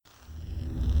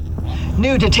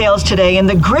New details today in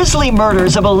the grisly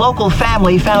murders of a local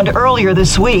family found earlier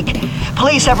this week.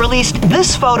 Police have released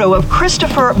this photo of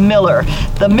Christopher Miller,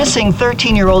 the missing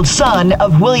 13-year-old son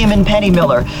of William and Penny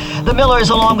Miller. The Millers,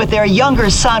 along with their younger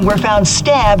son, were found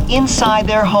stabbed inside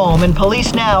their home, and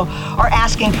police now are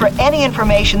asking for any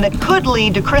information that could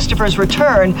lead to Christopher's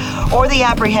return or the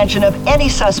apprehension of any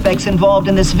suspects involved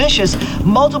in this vicious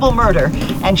multiple murder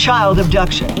and child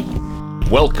abduction.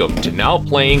 Welcome to Now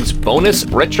Playing's bonus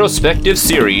retrospective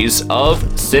series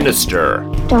of Sinister.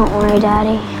 Don't worry,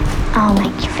 Daddy. I'll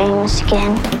make you famous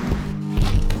again.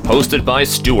 Hosted by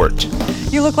Stuart.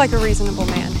 You look like a reasonable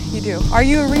man. You do. Are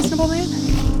you a reasonable man?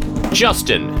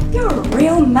 Justin. You're a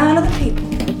real man of the people.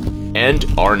 And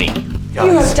Arnie.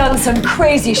 You have done some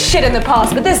crazy shit in the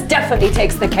past, but this definitely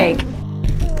takes the cake.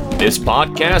 This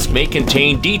podcast may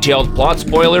contain detailed plot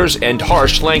spoilers and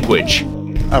harsh language.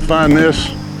 I find this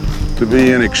to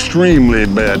be in extremely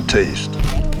bad taste.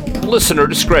 Listener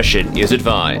discretion is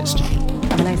advised.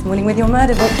 Have a nice morning with your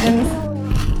murder victims.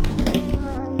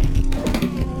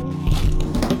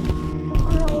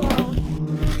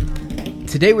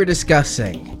 Today we're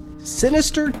discussing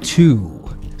Sinister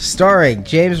 2, starring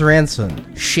James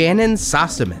Ransone, Shannon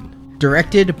Sossamon,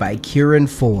 directed by Kieran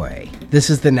Foy.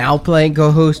 This is the Now Playing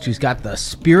co-host who's got the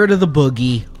spirit of the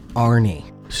boogie, Arnie.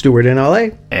 Stuart in LA.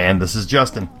 And this is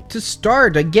Justin. To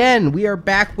start, again, we are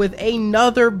back with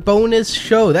another bonus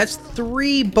show. That's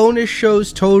 3 bonus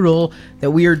shows total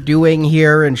that we are doing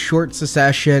here in short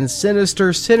succession.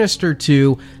 Sinister, Sinister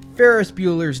 2, Ferris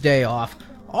Bueller's Day Off,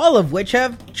 all of which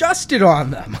have Justin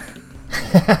on them.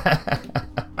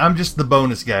 I'm just the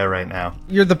bonus guy right now.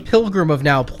 You're the pilgrim of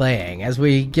Now Playing as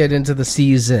we get into the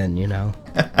season, you know.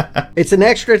 It's an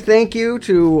extra thank you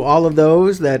to all of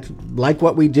those that like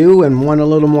what we do and want a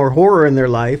little more horror in their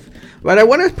life. But I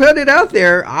want to put it out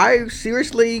there. I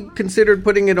seriously considered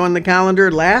putting it on the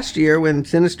calendar last year when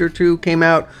Sinister 2 came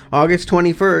out August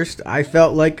 21st. I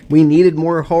felt like we needed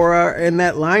more horror in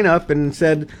that lineup and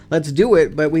said, let's do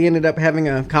it. But we ended up having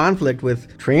a conflict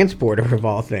with Transporter of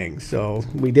all things. So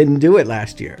we didn't do it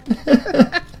last year.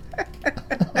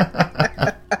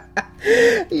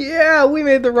 Yeah, we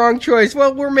made the wrong choice.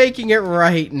 Well, we're making it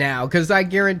right now, because I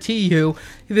guarantee you,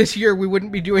 this year we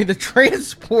wouldn't be doing the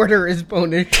Transporter as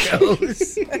bonus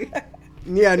shows.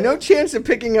 Yeah, no chance of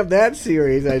picking up that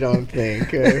series, I don't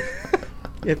think. You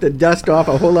have to dust off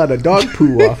a whole lot of dog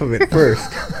poo off of it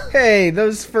first. Hey,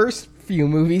 those first few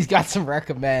movies got some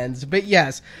recommends. But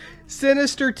yes,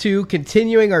 Sinister 2,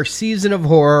 continuing our season of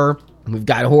horror. We've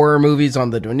got horror movies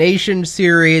on the donation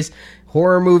series,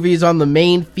 horror movies on the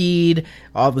main feed,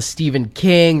 all the Stephen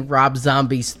King, Rob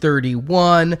Zombie's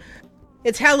 31.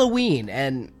 It's Halloween,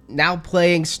 and Now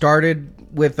Playing started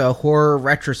with a horror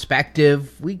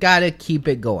retrospective. We gotta keep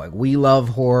it going. We love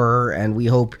horror, and we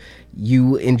hope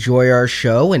you enjoy our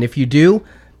show. And if you do,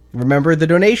 remember the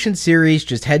donation series.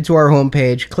 Just head to our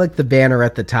homepage, click the banner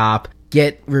at the top,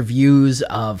 get reviews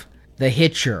of The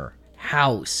Hitcher,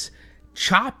 House,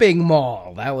 Chopping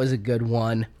Mall. That was a good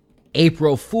one.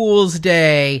 April Fool's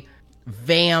Day,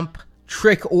 Vamp,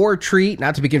 Trick or Treat,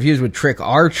 not to be confused with Trick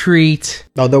or Treat.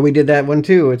 Although we did that one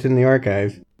too, it's in the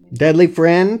archives. Deadly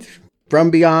Friend,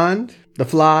 From Beyond, The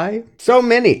Fly, so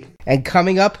many. And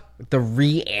coming up, the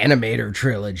Reanimator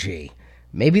trilogy.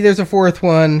 Maybe there's a 4th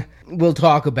one. We'll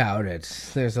talk about it.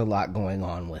 There's a lot going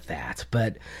on with that.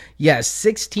 But yes,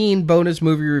 16 bonus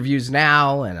movie reviews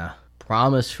now and a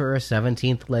promise for a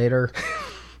 17th later.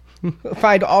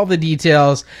 Find all the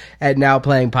details at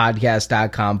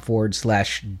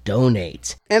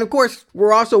nowplayingpodcast.com/donate. And of course,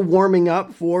 we're also warming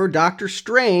up for Doctor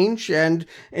Strange, and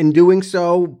in doing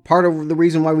so, part of the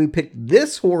reason why we picked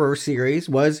this horror series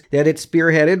was that it's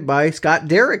spearheaded by Scott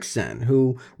Derrickson,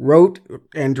 who wrote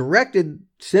and directed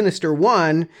Sinister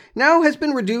 1, now has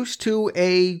been reduced to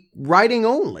a writing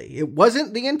only. It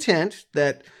wasn't the intent.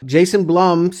 That Jason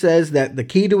Blum says that the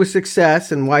key to his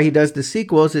success and why he does the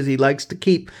sequels is he likes to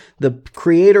keep the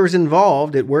creators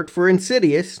involved. It worked for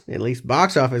Insidious, at least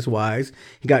box office wise.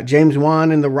 He got James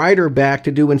Wan and the writer back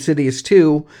to do Insidious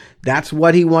 2. That's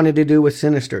what he wanted to do with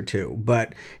Sinister 2.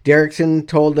 But Derrickson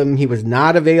told him he was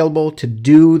not available to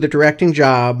do the directing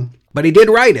job. But he did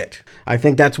write it. I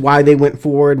think that's why they went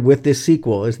forward with this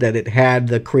sequel, is that it had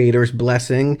the creator's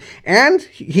blessing, and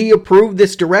he approved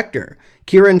this director.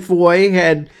 Kieran Foy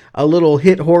had a little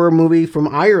hit horror movie from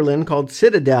Ireland called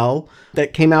Citadel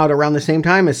that came out around the same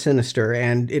time as Sinister,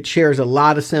 and it shares a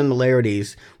lot of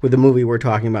similarities with the movie we're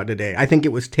talking about today. I think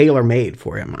it was tailor-made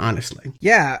for him, honestly.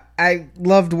 Yeah, I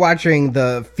loved watching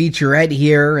the featurette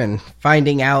here and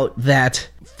finding out that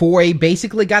Foy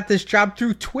basically got this job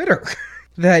through Twitter.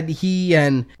 that he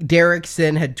and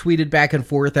Derrickson had tweeted back and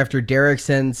forth after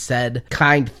Derrickson said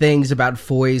kind things about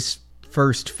Foy's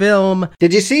first film.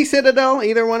 Did you see Citadel,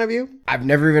 either one of you? I've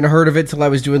never even heard of it till I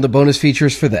was doing the bonus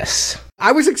features for this.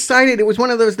 I was excited. It was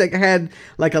one of those that had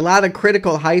like a lot of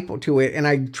critical hype to it, and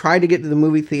I tried to get to the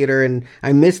movie theater and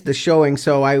I missed the showing,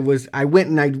 so I went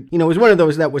and it was one of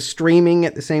those that was streaming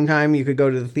at the same time you could go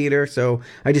to the theater, so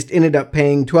I just ended up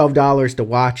paying $12 to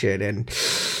watch it, and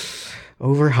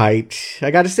overhyped.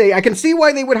 I gotta say, I can see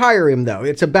why they would hire him, though.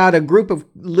 It's about a group of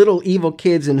little evil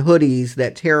kids in hoodies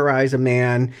that terrorize a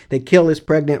man. They kill his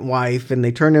pregnant wife, and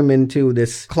they turn him into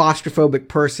this claustrophobic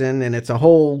person, and it's a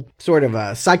whole sort of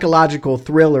a psychological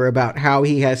thriller about how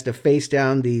he has to face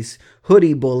down these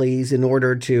hoodie bullies in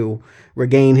order to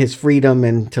regain his freedom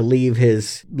and to leave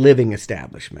his living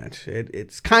establishment.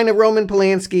 It's kind of Roman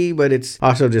Polanski, but it's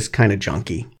also just kind of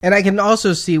junky. And I can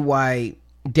also see why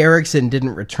Derrickson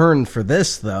didn't return for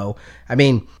this, though. I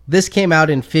mean, this came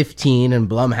out in 2015, and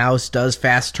Blumhouse does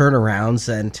fast turnarounds,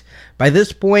 and by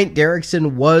this point,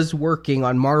 Derrickson was working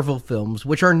on Marvel films,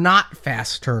 which are not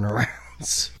fast turnarounds.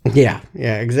 Yeah,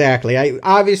 exactly.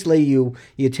 Obviously, you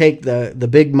take the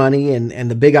big money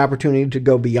and the big opportunity to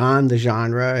go beyond the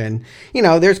genre, and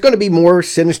there's going to be more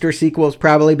Sinister sequels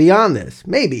probably beyond this.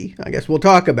 Maybe. I guess we'll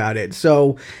talk about it.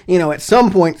 So at some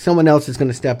point, someone else is going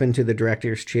to step into the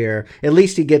director's chair. At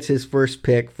least he gets his first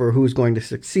pick for who's going to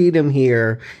succeed him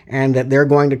here, and that they're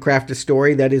going to craft a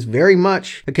story that is very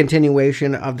much a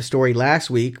continuation of the story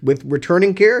last week with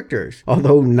returning characters,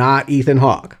 although not Ethan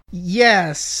Hawke.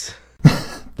 Yes.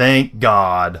 Thank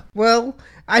God. Well,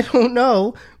 I don't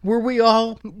know. Were we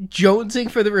all jonesing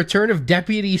for the return of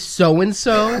Deputy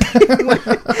So-and-so?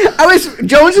 I was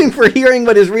jonesing for hearing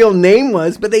what his real name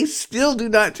was, but they still do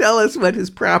not tell us what his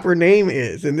proper name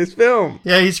is in this film.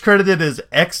 Yeah, he's credited as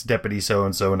ex-Deputy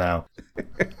So-and-so now.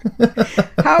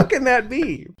 How can that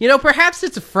be? Perhaps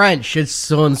it's French. It's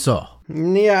so-and-so.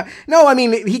 Yeah. No, I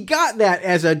mean, he got that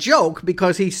as a joke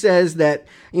because he says that,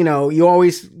 you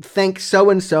always thank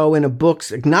so-and-so in a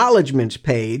book's acknowledgments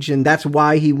page, and that's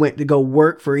why he went to go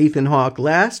work for Ethan Hawke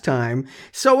last time.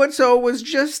 So-and-so was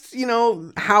just,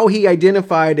 how he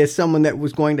identified as someone that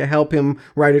was going to help him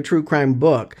write a true crime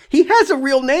book. He has a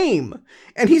real name,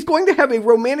 and he's going to have a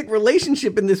romantic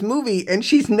relationship in this movie, and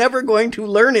she's never going to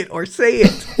learn it or say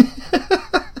it.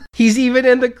 He's even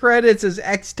in the credits as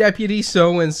ex-deputy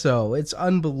so-and-so. It's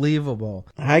unbelievable.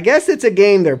 I guess it's a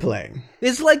game they're playing.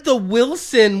 It's like the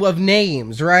Wilson of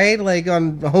names, right? Like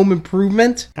on Home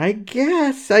Improvement? I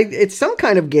guess. It's some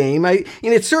kind of game.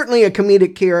 It's certainly a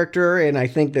comedic character, and I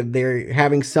think that they're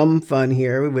having some fun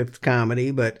here with comedy,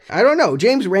 but I don't know.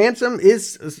 James Ransom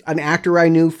is an actor I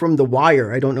knew from The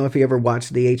Wire. I don't know if he ever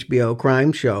watched the HBO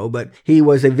crime show, but he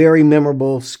was a very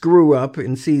memorable screw-up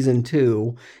in season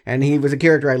 2, and he was a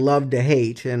character I loved to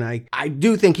hate, and I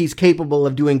do think he's capable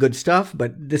of doing good stuff,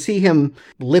 but to see him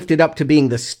lifted up to being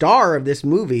the star of this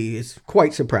movie is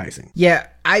quite surprising. Yeah,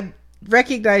 I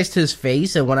recognized his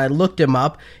face, and when I looked him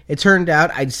up, it turned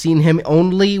out I'd seen him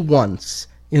only once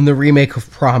in the remake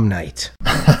of Prom Night.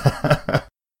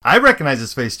 I recognize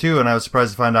his face too, and I was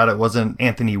surprised to find out it wasn't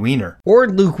Anthony Weiner. Or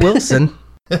Luke Wilson.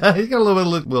 He's got a little bit of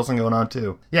Luke Wilson going on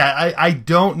too. Yeah, I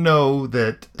don't know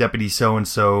that Deputy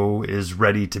So-and-so is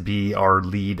ready to be our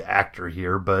lead actor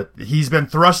here, but he's been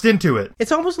thrust into it.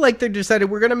 It's almost like they decided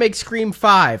we're going to make Scream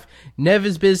 5. Nev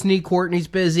is busy, Courtney's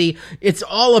busy. It's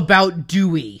all about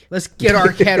Dewey. Let's get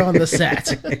Arquette on the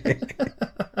set.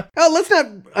 Oh, let's not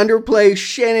underplay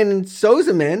Shannon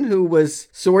Sozeman, who was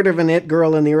sort of an it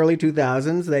girl in the early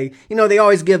 2000s. They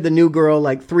always give the new girl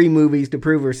like 3 movies to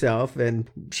prove herself, and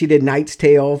she did Knight's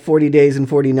Tale, 40 Days and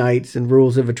 40 Nights, and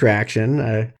Rules of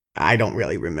Attraction. I don't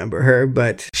really remember her,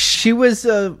 but she was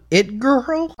a it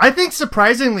girl? I think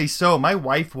surprisingly so. My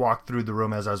wife walked through the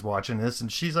room as I was watching this,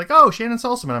 and she's like, "Oh, Shannon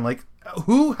Sozeman." I'm like,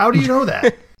 "Who? How do you know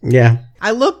that?" Yeah.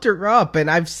 I looked her up, and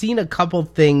I've seen a couple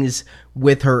things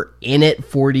with her in it,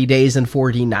 40 Days and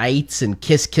 40 Nights and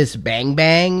Kiss Kiss Bang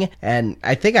Bang, and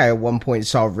I think I at one point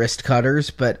saw Wrist Cutters,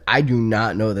 but I do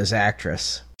not know this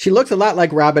actress. She looks a lot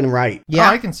like Robin Wright. Yeah,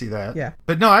 I can see that. Yeah.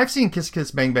 But no, I've seen Kiss Kiss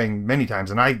Bang Bang many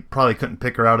times, and I probably couldn't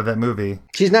pick her out of that movie.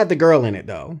 She's not the girl in it,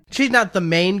 though. She's not the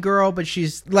main girl, but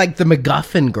she's like the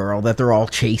MacGuffin girl that they're all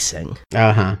chasing.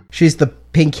 Uh-huh. She's the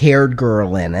pink-haired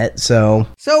girl in it, so...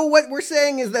 So what we're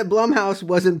saying is that Blumhouse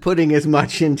wasn't putting as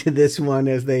much into this one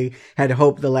as they had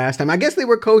hoped the last time. I guess they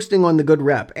were coasting on the good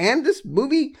rep. And this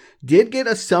movie did get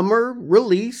a summer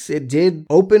release. It did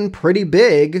open pretty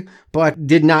big, but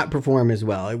did not perform as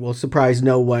well. It will surprise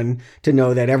no one to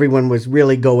know that everyone was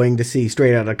really going to see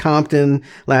Straight Outta Compton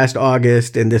last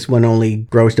August, and this one only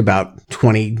grossed about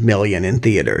 $20 million in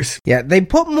theaters. Yeah, they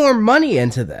put more money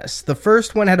into this. The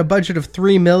first one had a budget of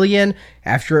 $3 million.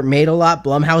 After it made a lot,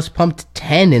 Blumhouse pumped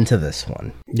 10 into this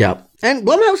one. Yep. And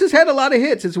Blumhouse has had a lot of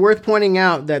hits. It's worth pointing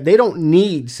out that they don't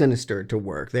need Sinister to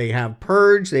work. They have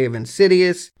Purge, they have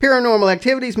Insidious, Paranormal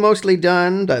Activity's mostly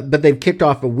done, but they've kicked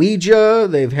off a Ouija,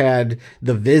 they've had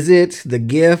The Visit, The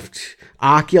Gift,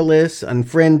 Oculus,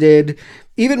 Unfriended,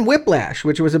 even Whiplash,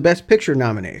 which was a Best Picture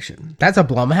nomination. That's a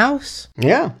Blumhouse?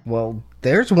 Yeah. Well,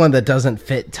 there's one that doesn't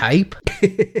fit type.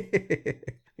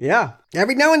 Yeah.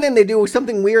 Every now and then they do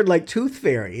something weird like Tooth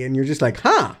Fairy, and you're just like,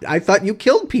 huh, I thought you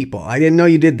killed people. I didn't know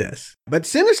you did this. But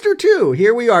Sinister 2,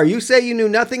 here we are. You say you knew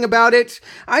nothing about it.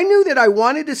 I knew that I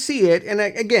wanted to see it, and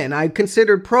I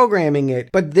considered programming it,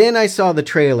 but then I saw the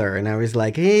trailer, and I was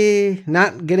like, hey,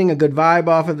 not getting a good vibe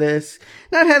off of this.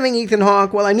 Not having Ethan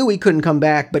Hawke, well, I knew he couldn't come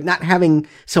back, but not having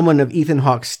someone of Ethan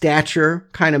Hawke's stature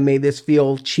kind of made this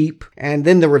feel cheap. And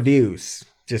then the reviews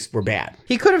just were bad.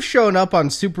 He could have shown up on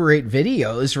Super 8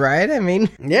 videos, right? I mean,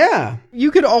 yeah.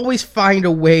 You could always find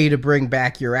a way to bring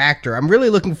back your actor. I'm really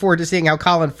looking forward to seeing how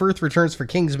Colin Firth returns for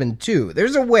Kingsman 2.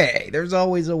 There's a way. There's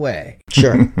always a way.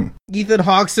 Sure. Ethan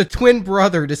Hawke's a twin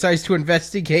brother decides to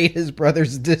investigate his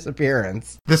brother's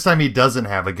disappearance. This time he doesn't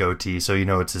have a goatee, so you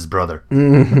know it's his brother.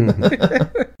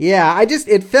 Yeah,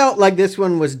 it felt like this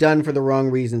one was done for the wrong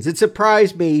reasons. It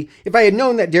surprised me. If I had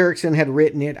known that Derrickson had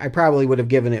written it, I probably would have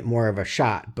given it more of a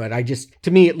shot. But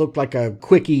to me, it looked like a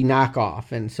quickie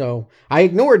knockoff. And so I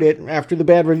ignored it after the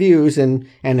bad reviews and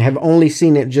have only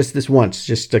seen it just this once,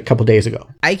 just a couple days ago.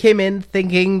 I came in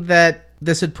thinking that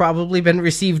this had probably been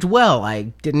received well. I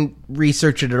didn't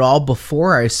research it at all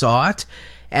before I saw it.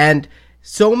 And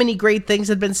so many great things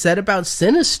had been said about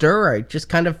Sinister. I just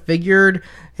kind of figured,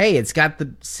 hey, it's got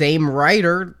the same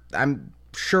writer. I'm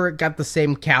sure it got the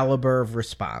same caliber of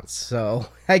response. So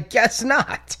I guess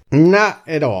not. Not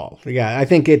at all. Yeah, I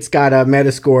think it's got a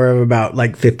Metascore of about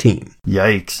like 15.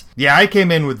 Yikes. Yeah, I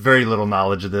came in with very little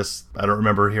knowledge of this. I don't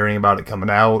remember hearing about it coming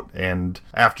out. And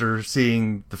after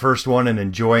seeing the first one and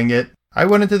enjoying it, I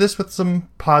went into this with some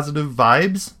positive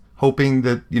vibes, hoping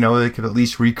that, they could at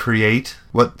least recreate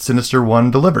what Sinister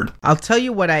 1 delivered. I'll tell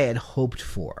you what I had hoped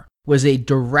for was a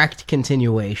direct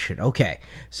continuation. Okay,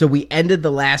 so we ended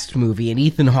the last movie and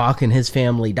Ethan Hawke and his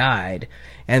family died,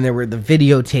 and there were the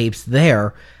videotapes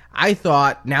there. I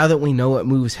thought, now that we know it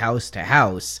moves house to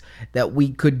house, that we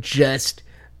could just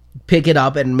pick it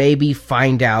up and maybe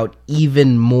find out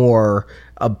even more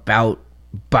about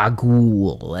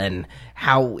Bughuul and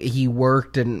how he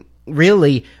worked. And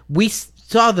really, we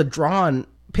saw the drawn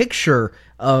picture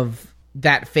of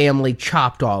that family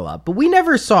chopped all up, but we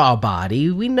never saw a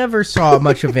body. We never saw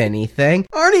much of anything.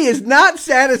 Arnie is not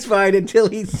satisfied until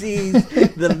he sees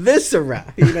the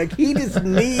viscera. He just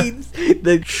needs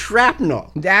the shrapnel.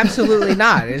 Absolutely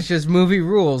not. It's just movie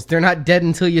rules. They're not dead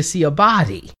until you see a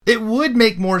body. It would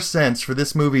make more sense for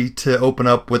this movie to open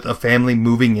up with a family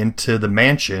moving into the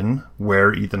mansion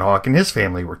where Ethan Hawke and his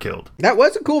family were killed. That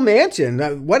was a cool mansion.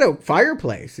 What a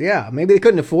fireplace. Yeah, maybe they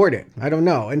couldn't afford it. I don't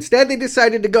know. Instead, they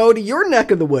decided to go to your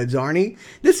neck of the woods, Arnie.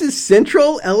 This is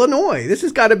Central Illinois. This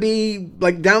has got to be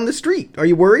like down the street. Are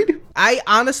you worried? I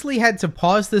honestly had to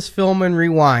pause this film and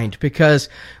rewind, because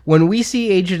when we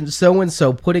see Agent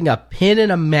So-and-so putting a pin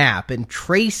in a map and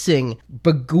tracing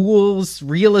Bughuul's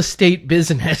real estate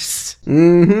business,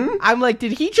 I'm like,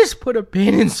 did he just put a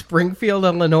pin in Springfield,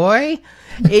 Illinois?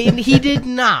 And he did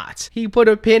not. He put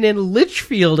a pin in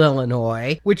Litchfield,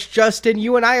 Illinois, which, Justin,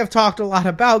 you and I have talked a lot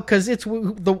about because it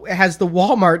has the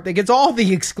Walmart that gets all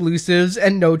the exclusives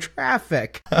and no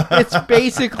traffic. It's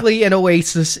basically an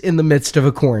oasis in the midst of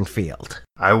a cornfield.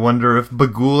 I wonder if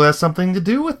Bughuul has something to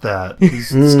do with that. He's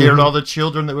scared all the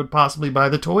children that would possibly buy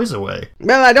the toys away.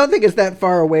 Well, I don't think it's that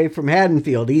far away from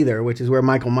Haddonfield either, which is where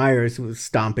Michael Myers was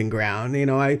stomping ground.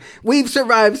 We've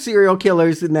survived serial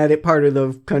killers in that part of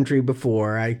the country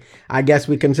before. I guess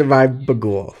we can survive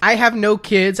Bughuul. I have no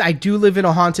kids. I do live in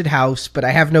a haunted house, but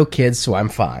I have no kids, so I'm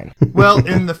fine. Well,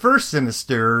 in the first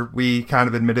Sinister, we kind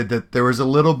of admitted that there was a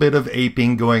little bit of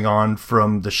aping going on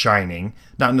from The Shining.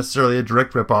 Not necessarily a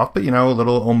direct ripoff, but, a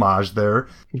little homage there.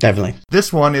 Definitely.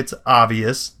 This one, it's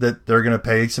obvious that they're going to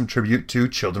pay some tribute to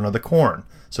Children of the Corn.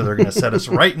 So they're going to set us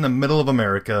right in the middle of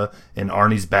America in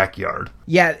Arnie's backyard.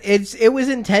 Yeah, it was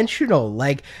intentional.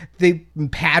 Like, they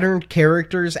patterned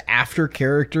characters after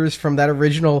characters from that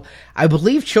original, I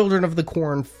believe, Children of the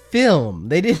Corn film.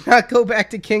 They did not go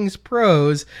back to King's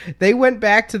Prose. They went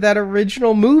back to that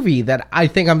original movie that I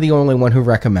think I'm the only one who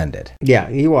recommended. Yeah,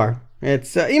 you are.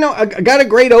 It's, got a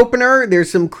great opener.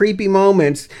 There's some creepy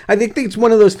moments. I think it's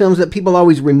one of those films that people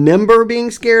always remember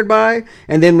being scared by.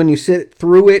 And then when you sit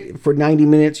through it for 90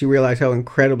 minutes, you realize how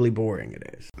incredibly boring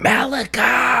it is.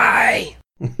 Malachi!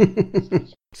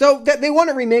 So that they want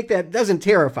to remake that doesn't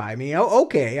terrify me. Oh,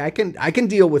 okay, I can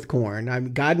deal with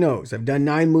Corn. God knows, I've done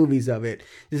 9 movies of it.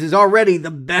 This is already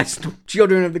the best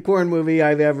Children of the Corn movie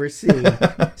I've ever seen.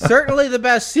 Certainly the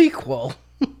best sequel.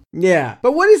 Yeah,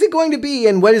 but what is it going to be,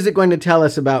 and what is it going to tell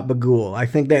us about Bughuul? I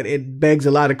think that it begs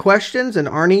a lot of questions, and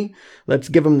Arnie, let's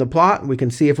give him the plot, and we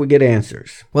can see if we get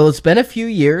answers. Well, it's been a few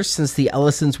years since the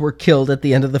Ellisons were killed at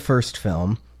the end of the first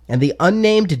film, and the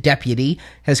unnamed deputy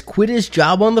has quit his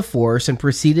job on the force and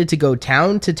proceeded to go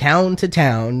town to town to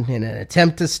town in an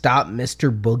attempt to stop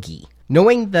Mr. Boogie.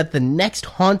 Knowing that the next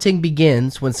haunting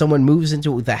begins when someone moves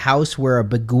into the house where a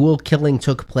Bughuul killing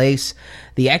took place,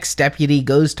 the ex-deputy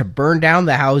goes to burn down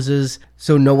the houses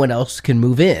so no one else can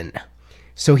move in.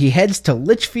 So he heads to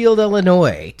Litchfield,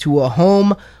 Illinois, to a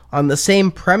home on the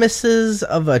same premises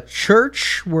of a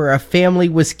church where a family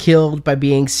was killed by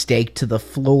being staked to the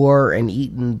floor and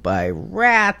eaten by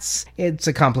rats. It's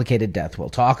a complicated death. We'll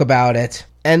talk about it.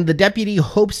 And the deputy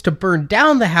hopes to burn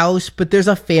down the house, but there's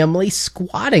a family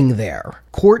squatting there.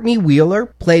 Courtney Wheeler,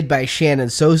 played by Shannon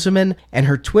Soseman, and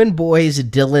her twin boys,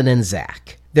 Dylan and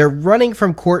Zach. They're running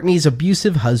from Courtney's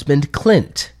abusive husband,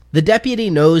 Clint. The deputy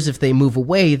knows if they move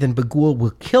away, then Bughuul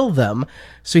will kill them,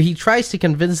 so he tries to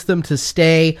convince them to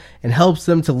stay and helps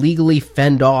them to legally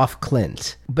fend off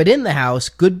Clint. But in the house,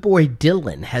 good boy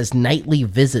Dylan has nightly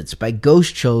visits by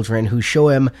ghost children who show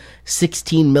him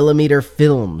 16mm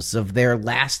films of their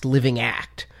last living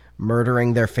act,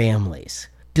 murdering their families.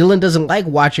 Dylan doesn't like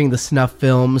watching the snuff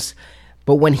films,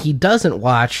 but when he doesn't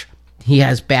watch, he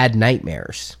has bad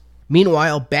nightmares.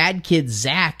 Meanwhile, bad kid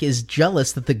Zach is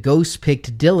jealous that the ghosts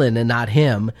picked Dylan and not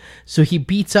him, so he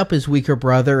beats up his weaker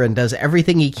brother and does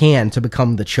everything he can to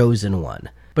become the chosen one.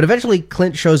 But eventually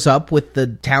Clint shows up with the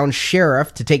town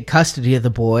sheriff to take custody of the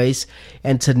boys,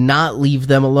 and to not leave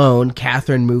them alone,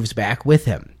 Catherine moves back with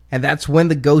him. And that's when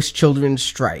the ghost children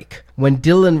strike. When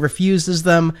Dylan refuses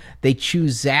them, they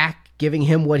choose Zach, giving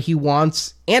him what he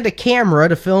wants and a camera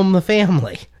to film the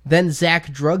family. Then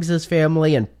Zach drugs his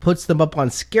family and puts them up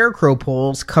on scarecrow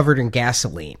poles covered in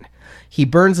gasoline. He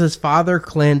burns his father,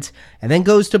 Clint, and then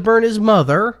goes to burn his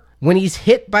mother when he's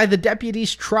hit by the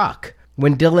deputy's truck.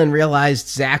 When Dylan realized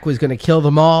Zach was going to kill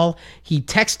them all, he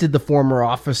texted the former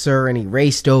officer and he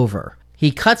raced over. He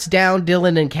cuts down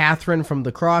Dylan and Catherine from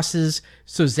the crosses,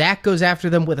 so Zach goes after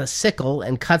them with a sickle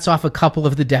and cuts off a couple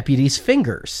of the deputy's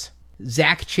fingers.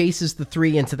 Zach chases the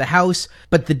 3 into the house,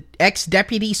 but the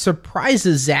ex-deputy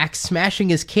surprises Zach, smashing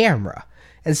his camera.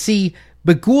 And see,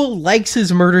 Bughuul likes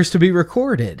his murders to be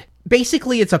recorded.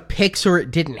 Basically, it's a pics or it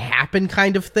didn't happen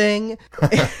kind of thing.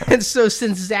 And so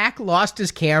since Zach lost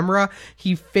his camera,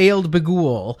 he failed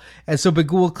Bughuul. And so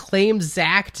Bughuul claims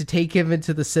Zach to take him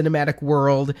into the cinematic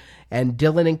world, and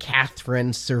Dylan and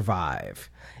Catherine survive.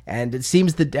 And it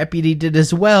seems the deputy did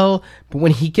as well, but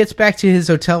when he gets back to his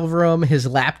hotel room, his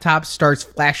laptop starts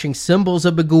flashing symbols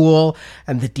of Bughuul,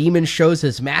 and the demon shows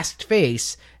his masked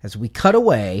face as we cut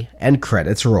away and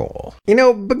credits roll.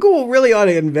 Bughuul really ought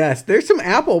to invest. There's some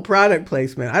Apple product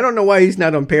placement. I don't know why he's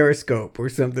not on Periscope or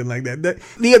something like that.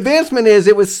 The advancement is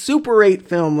it was Super 8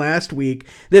 film last week.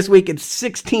 This week it's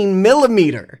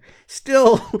 16mm.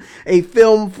 Still a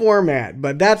film format,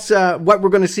 but that's what we're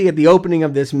going to see at the opening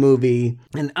of this movie.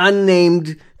 An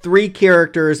unnamed 3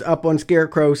 characters up on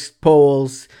scarecrow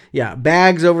poles. Yeah,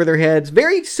 bags over their heads.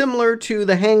 Very similar to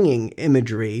the hanging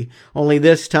imagery, only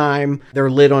this time they're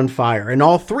lit on fire. And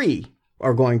all 3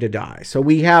 are going to die. So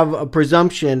we have a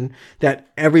presumption that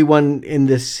everyone in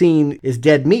this scene is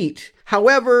dead meat.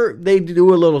 However, they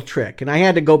do a little trick. And I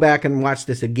had to go back and watch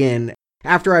this again.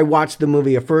 After I watched the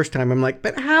movie a first time, I'm like,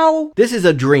 but how? This is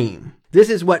a dream. This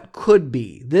is what could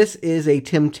be. This is a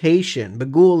temptation.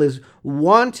 Bughuul is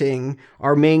wanting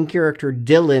our main character,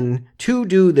 Dylan, to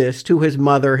do this to his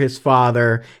mother, his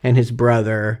father, and his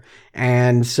brother.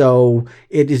 And so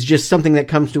it is just something that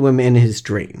comes to him in his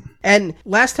dream. And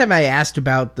last time I asked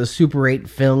about the Super 8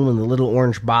 film and the little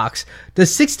orange box,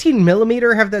 does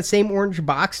 16mm have that same orange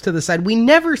box to the side? We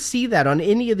never see that on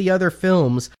any of the other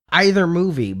films, either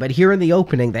movie, but here in the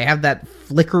opening, they have that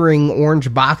flickering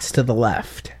orange box to the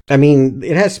left. I mean,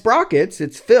 it has sprockets,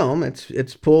 it's film,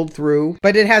 it's pulled through.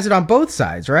 But it has it on both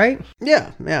sides, right?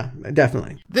 Yeah,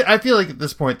 definitely. I feel like at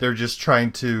this point they're just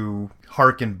trying to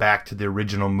harken back to the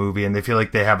original movie, and they feel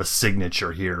like they have a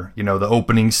signature here. You know, the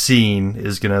opening scene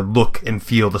is going to look and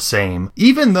feel the same.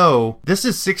 Even though this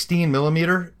is 16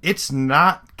 millimeter, it's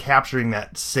not capturing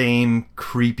that same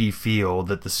creepy feel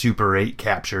that the Super 8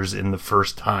 captures in the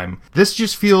first time. This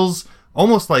just feels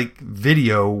almost like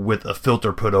video with a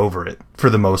filter put over it for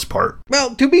the most part.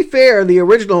 Well, to be fair, the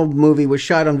original movie was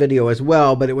shot on video as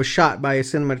well, but it was shot by a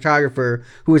cinematographer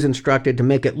who was instructed to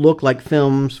make it look like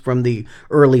films from the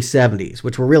early 70s,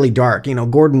 which were really dark. You know,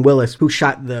 Gordon Willis, who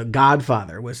shot The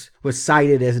Godfather, was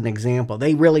cited as an example.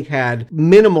 They really had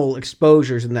minimal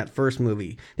exposures in that first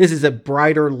movie. This is a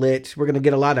brighter lit, we're going to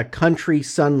get a lot of country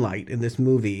sunlight in this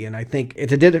movie, and I think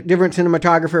it's a different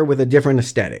cinematographer with a different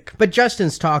aesthetic. But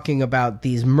Justin's talking about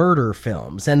these murder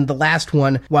films, and the last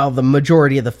one, while the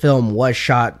majority of the film was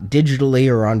shot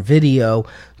digitally or on video,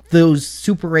 those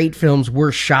Super 8 films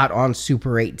were shot on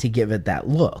Super 8 to give it that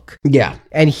look. Yeah.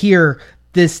 And here,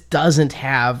 this doesn't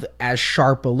have as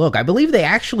sharp a look. I believe they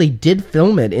actually did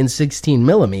film it in 16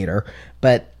 millimeter,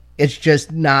 but it's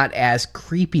just not as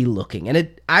creepy looking. And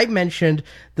I mentioned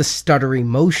the stuttery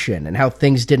motion and how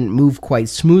things didn't move quite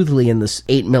smoothly in this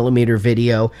 8 millimeter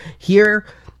video. Here,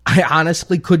 I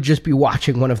honestly could just be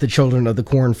watching one of the Children of the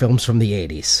Corn films from the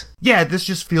 80s. Yeah, this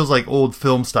just feels like old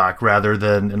film stock rather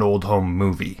than an old home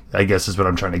movie, I guess is what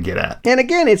I'm trying to get at. And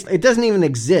again, it doesn't even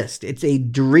exist. It's a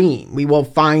dream. We will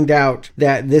find out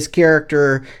that this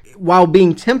character, while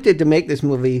being tempted to make this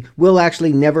movie, will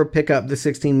actually never pick up the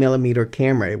 16 millimeter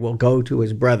camera. It will go to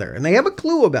his brother. And they have a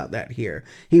clue about that here.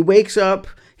 He wakes up.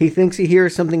 He thinks he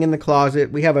hears something in the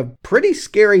closet. We have a pretty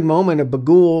scary moment of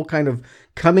Bagul kind of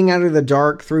coming out of the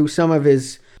dark through some of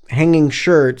his hanging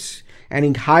shirts, and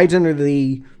he hides under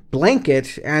the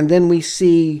blanket, and then we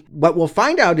see what we'll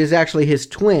find out is actually his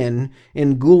twin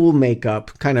in ghoul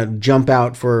makeup kind of jump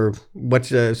out for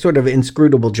what's a sort of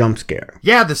inscrutable jump scare.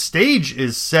 Yeah, the stage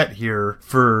is set here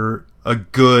for a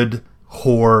good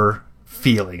horror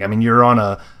feeling. I mean, you're on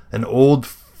an old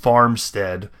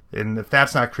farmstead, and if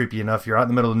that's not creepy enough, you're out in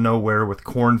the middle of nowhere with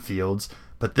cornfields.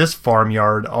 But this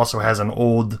farmyard also has an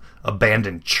old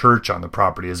abandoned church on the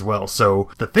property as well. So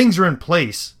the things are in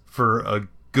place for a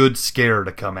good scare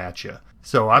to come at you.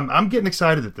 So I'm getting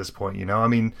excited at this point, you know. I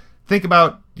mean, think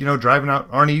about, you know, driving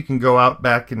out. Arnie, you can go out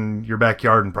back in your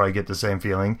backyard and probably get the same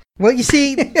feeling. Well, you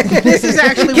see, this is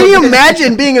actually... Can you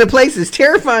imagine being in a place as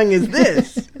terrifying as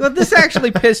this? Well, this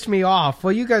actually pissed me off.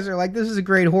 Well, you guys are like, this is a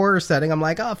great horror setting. I'm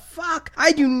like, oh, fuck.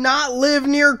 I do not live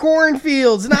near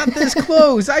cornfields. Not this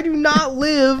close. I do not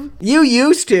live... You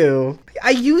used to.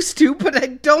 I used to, but I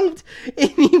don't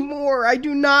anymore. I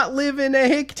do not live in a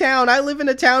hick town. I live in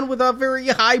a town with a very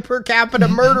high per capita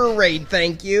murder rate,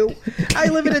 thank you. I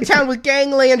live in a town with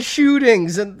gangland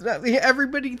shootings, and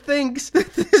everybody thinks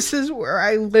that this is where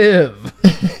I live.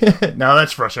 Now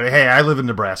that's frustrating. Hey, I live in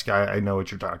Nebraska. I know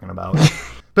what you're talking about.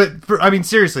 But,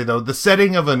 seriously, though, the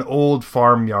setting of an old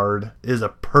farmyard is a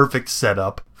perfect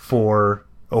setup for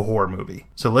a horror movie.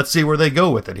 So let's see where they go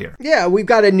with it here. Yeah, we've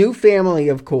got a new family,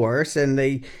 of course,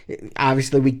 and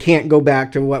obviously we can't go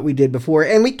back to what we did before,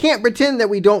 and we can't pretend that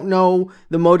we don't know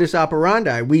the modus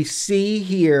operandi. We see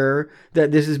here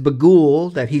that this is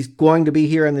Bagul, that he's going to be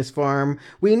here on this farm.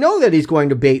 We know that he's going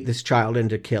to bait this child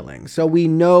into killing. So we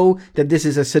know that this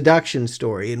is a seduction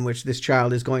story in which this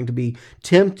child is going to be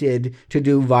tempted to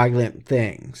do violent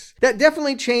things. That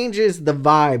definitely changes the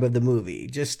vibe of the movie.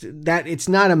 Just that it's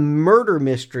not a murder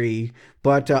mystery,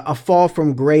 but a fall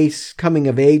from grace coming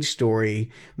of age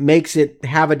story makes it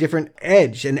have a different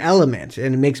edge and element.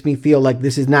 And it makes me feel like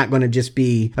this is not going to just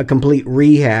be a complete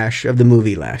rehash of the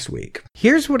movie last week.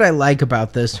 Here's what I like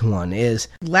about this one is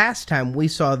last time we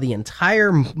saw the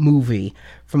entire movie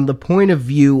from the point of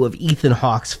view of Ethan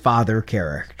Hawke's father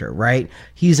character, right?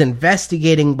 He's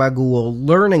investigating Bagul,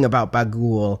 learning about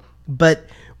Bagul, but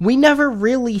we never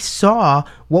really saw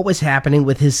what was happening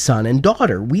with his son and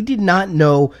daughter. We did not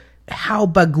know how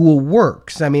Bagul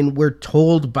works. I mean, we're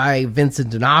told by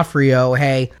Vincent D'Onofrio,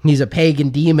 hey, he's a pagan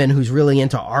demon who's really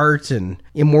into art and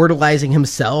immortalizing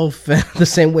himself the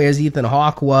same way as Ethan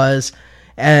Hawke was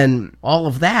and all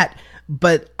of that.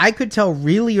 But I could tell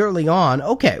really early on,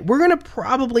 okay, we're going to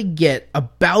probably get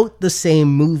about the same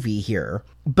movie here.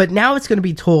 But now it's going to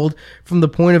be told from the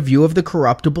point of view of the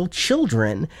corruptible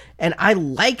children. And I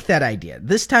like that idea.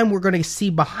 This time we're going to see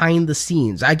behind the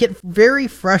scenes. I get very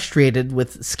frustrated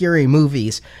with scary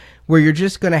movies where you're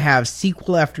just going to have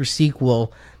sequel after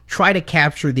sequel try to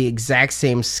capture the exact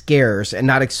same scares and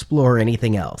not explore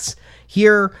anything else.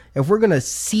 Here, if we're going to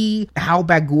see how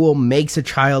Bagul makes a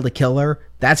child a killer,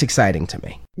 That's exciting to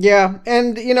me. Yeah,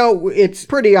 and it's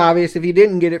pretty obvious if you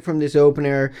didn't get it from this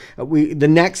opener. The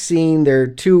next scene, there are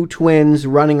two twins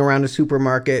running around a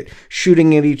supermarket,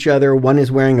 shooting at each other. One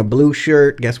is wearing a blue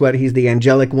shirt. Guess what? He's the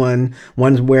angelic one.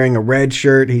 One's wearing a red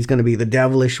shirt. He's going to be the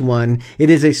devilish one. It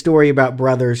is a story about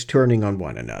brothers turning on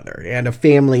one another and a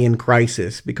family in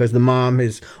crisis because the mom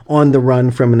is on the run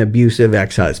from an abusive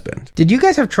ex-husband. Did you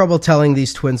guys have trouble telling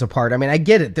these twins apart? I mean, I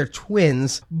get it, they're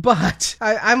twins, but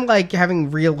I'm like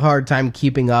having real hard time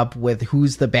keeping up with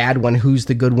who's the bad one, who's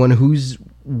the good one, who's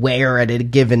where at a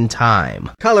given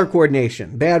time. Color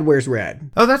coordination. Bad wears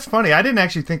red. Oh, that's funny. I didn't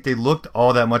actually think they looked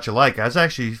all that much alike. I was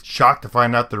actually shocked to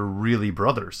find out they're really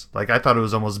brothers. Like, I thought it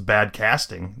was almost bad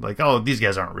casting. Like, oh, these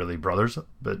guys aren't really brothers.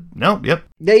 But no, yep.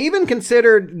 They even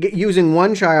considered using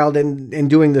one child and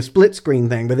doing the split screen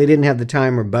thing, but they didn't have the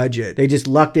time or budget. They just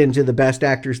lucked into the best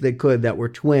actors they could that were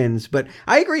twins. But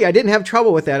I agree. I didn't have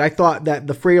trouble with that. I thought that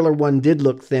the frailer one did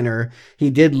look thinner. He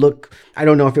did look, I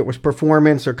don't know if it was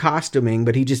performance or costuming,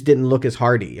 but he just didn't look as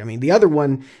hardy. I mean, the other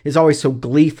one is always so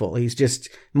gleeful. He's just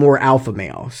more alpha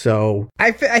male. So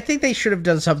I think they should have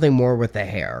done something more with the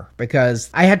hair, because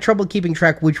I had trouble keeping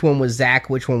track which one was Zach,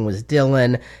 which one was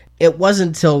Dylan. It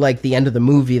wasn't until like the end of the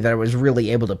movie that I was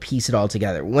really able to piece it all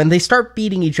together. When they start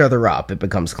beating each other up, it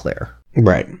becomes clear.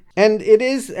 Right. And it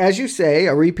is, as you say,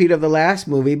 a repeat of the last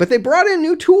movie, but they brought in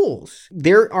new tools.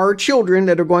 There are children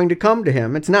that are going to come to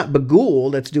him. It's not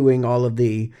Bagul that's doing all of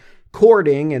the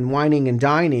courting and whining and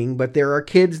dining, but there are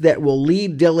kids that will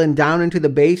lead Dylan down into the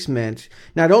basement.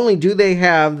 Not only do they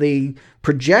have the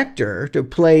projector to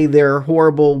play their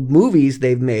horrible movies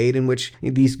they've made in which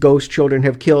these ghost children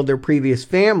have killed their previous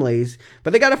families,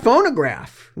 but they got a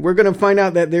phonograph. We're going to find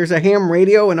out that there's a ham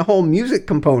radio and a whole music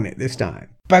component this time.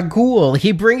 Bagul,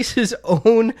 he brings his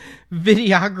own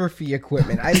videography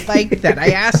equipment. I like that. I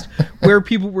asked where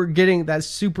people were getting that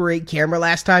Super 8 camera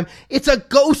last time. It's a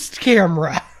ghost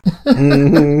camera.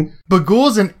 Mm-hmm.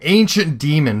 Bagul's an ancient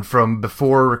demon from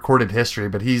before recorded history,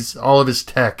 but all of his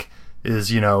tech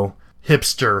is,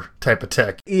 hipster type of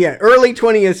tech. Yeah, early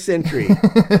 20th century.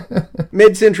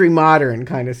 Mid-century modern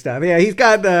kind of stuff. Yeah, he's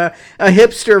got a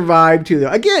hipster vibe to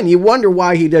them. Again, you wonder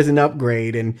why he doesn't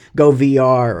upgrade and go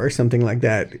VR or something like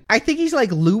that. I think he's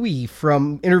like Louis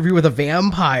from Interview with a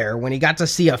Vampire when he got to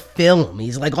see a film.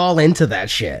 He's like all into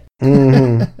that shit.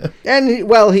 Mm-hmm. And,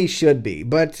 well, he should be.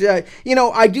 But,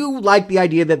 I do like the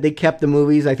idea that they kept the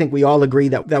movies. I think we all agree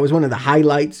that that was one of the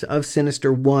highlights of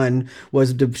Sinister 1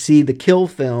 was to see the kill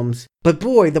films. But,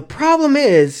 boy, the problem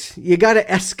is you got to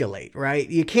escalate, right?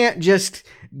 You can't just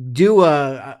do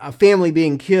a family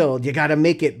being killed. You got to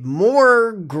make it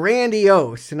more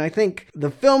grandiose. And I think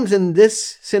the films in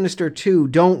this Sinister 2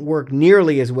 don't work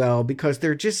nearly as well because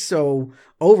they're just so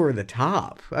over the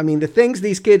top. I mean, the things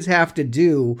these kids have to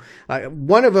do,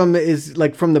 one of them is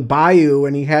like from the bayou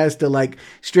and he has to like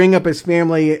string up his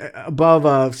family above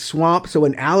a swamp so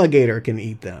an alligator can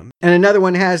eat them. And another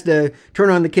one has to turn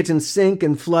on the kitchen sink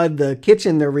and flood the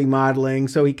kitchen they're remodeling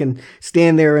so he can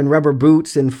stand there in rubber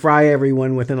boots and fry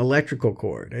everyone with an electrical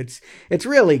cord. It's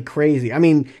really crazy. I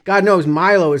mean, God knows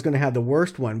Milo is going to have the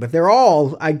worst one, but they're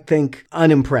all, I think,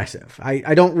 unimpressive.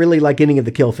 I don't really like any of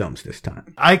the kill films this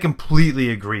time. I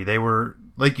completely agree. They were,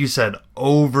 like you said,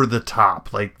 over the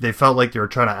top. Like, they felt like they were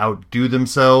trying to outdo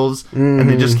themselves, and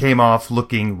they just came off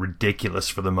looking ridiculous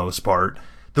for the most part.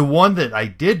 The one that I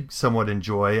did somewhat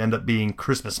enjoy ended up being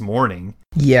Christmas Morning.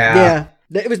 Yeah.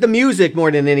 It was the music more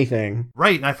than anything.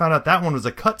 Right, and I found out that one was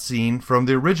a cutscene from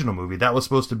the original movie. That was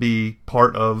supposed to be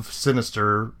part of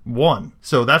Sinister 1.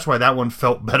 So that's why that one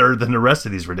felt better than the rest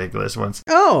of these ridiculous ones.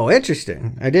 Oh,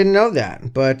 interesting. I didn't know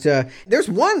that. But there's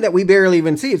one that we barely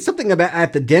even see. It's something about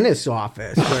at the dentist's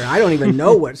office where I don't even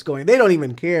know what's going on. They don't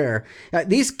even care.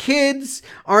 These kids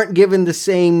aren't given the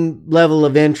same level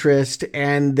of interest,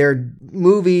 and their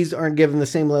movies aren't given the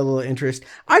same level of interest.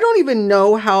 I don't even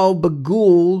know how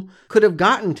Bagul could have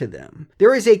gotten to them.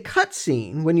 There is a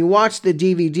cutscene when you watch the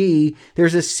DVD.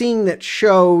 There's a scene that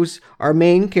shows our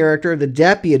main character, the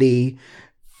deputy,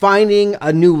 finding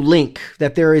a new link,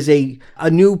 that there is a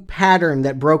new pattern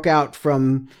that broke out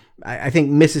from, I think,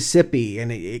 Mississippi,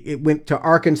 and it went to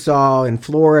Arkansas and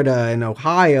Florida and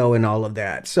Ohio and all of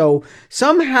that. So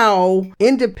somehow,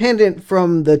 independent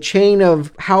from the chain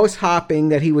of house hopping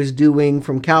that he was doing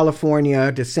from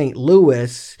California to St.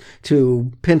 Louis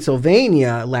to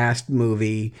Pennsylvania last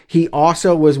movie, he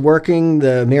also was working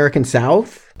the American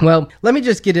South. Well, let me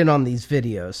just get in on these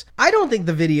videos. I don't think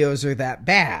the videos are that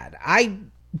bad. I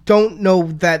don't know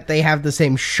that they have the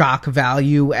same shock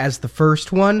value as the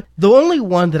first one. The only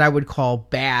one that I would call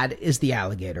bad is the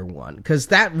alligator one, because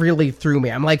that really threw me.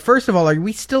 I'm like, first of all, are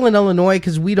we still in Illinois?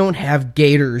 Because we don't have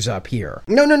gators up here.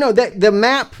 No. The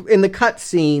map in the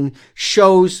cutscene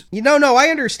shows... No, I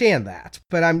understand that.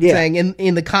 But I'm saying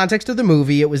in the context of the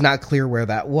movie, it was not clear where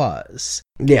that was.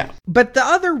 Yeah. But the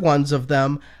other ones of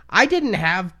them, I didn't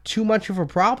have too much of a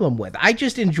problem with. I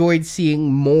just enjoyed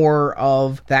seeing more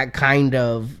of that kind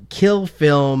of kill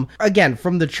film, again,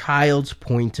 from the child's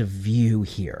point of view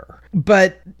here.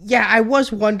 But yeah, I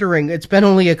was wondering, it's been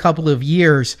only a couple of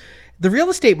years. The real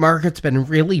estate market's been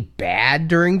really bad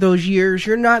during those years.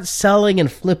 You're not selling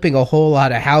and flipping a whole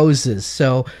lot of houses.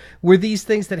 So were these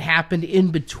things that happened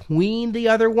in between the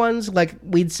other ones? Like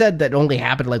we'd said that only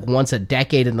happened like once a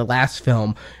decade in the last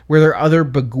film. Were there other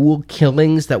Bughuul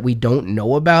killings that we don't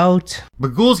know about?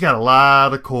 Bughuul's got a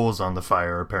lot of coals on the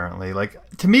fire, apparently. Like,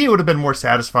 to me, it would have been more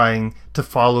satisfying to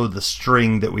follow the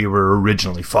string that we were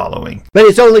originally following. But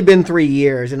it's only been 3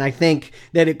 years, and I think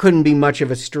that it couldn't be much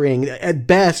of a string. At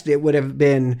best, it would have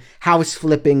been house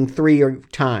flipping 3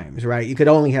 times, right? You could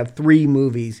only have 3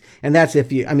 movies, and that's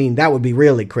that would be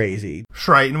really crazy.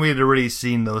 Right, and we had already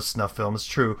seen those snuff films,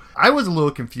 true. I was a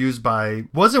little confused by,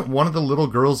 wasn't one of the little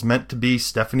girls meant to be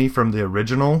Stephanie from the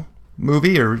original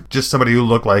movie, or just somebody who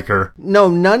looked like her? No,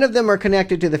 none of them are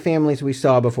connected to the families we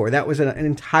saw before. That was an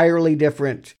entirely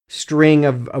different string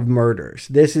of murders.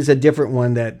 This is a different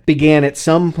one that began at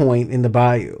some point in the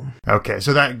bayou. Okay,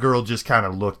 so that girl just kind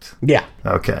of looked... Yeah.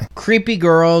 Okay. Creepy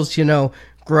girls,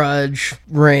 Grudge,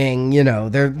 Ring,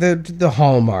 they're the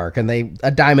hallmark, and they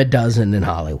a dime a dozen in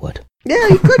Hollywood. Yeah,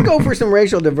 you could go for some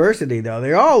racial diversity, though.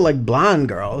 They're all like blonde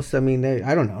girls. I mean,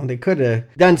 I don't know. They could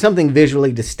have done something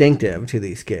visually distinctive to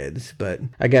these kids, but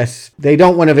I guess they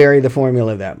don't want to vary the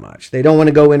formula that much. They don't want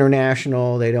to go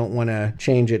international. They don't want to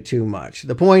change it too much.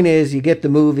 The point is, you get the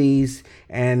movies,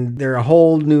 and they're a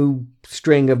whole new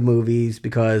string of movies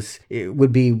because it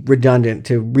would be redundant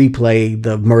to replay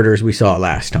the murders we saw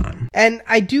last time. And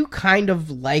I do kind of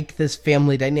like this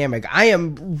family dynamic. I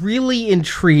am really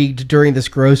intrigued during this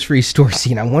grocery store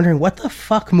scene. I'm wondering, what the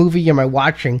fuck movie am I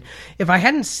watching? If I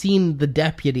hadn't seen The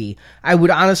Deputy, I would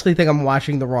honestly think I'm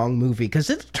watching the wrong movie, because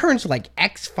it turns like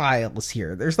X-Files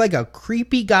here. There's like a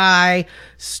creepy guy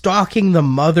stalking the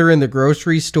mother in the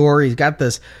grocery store. He's got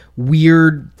this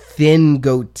weird thin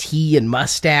goatee and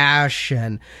mustache,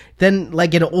 and then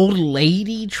like an old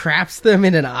lady traps them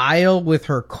in an aisle with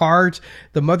her cart.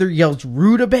 The mother yells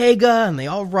rutabaga, and they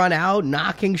all run out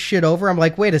knocking shit over. I'm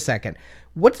like, wait a second,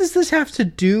 what does this have to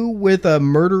do with a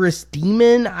murderous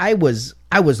demon? I was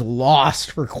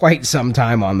lost for quite some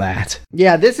time on that.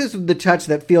 Yeah, this is the touch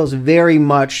that feels very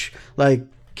much like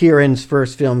Kieran's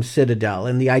first film, Citadel,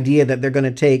 and the idea that they're going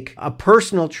to take a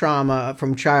personal trauma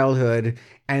from childhood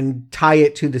and tie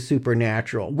it to the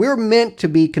supernatural. We're meant to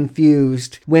be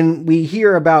confused when we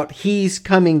hear about he's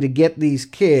coming to get these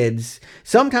kids.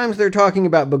 Sometimes they're talking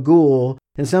about Bughuul,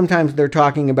 and sometimes they're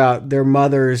talking about their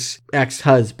mother's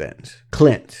ex-husband,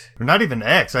 Clint. They're not even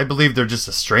ex. I believe they're just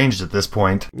estranged at this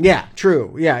point. Yeah,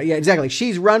 true. Yeah, exactly.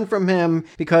 She's run from him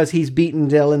because he's beaten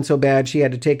Dylan so bad she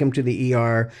had to take him to the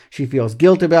ER. She feels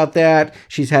guilt about that.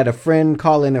 She's had a friend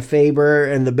call in a favor,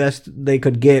 and the best they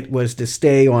could get was to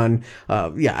stay on,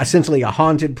 essentially a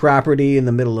haunted property in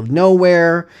the middle of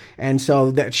nowhere. And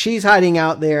so that she's hiding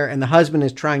out there, and the husband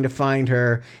is trying to find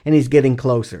her, and he's getting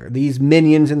closer. These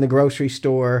minions in the grocery store.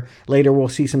 Later we'll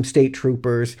see some state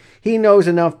troopers. He knows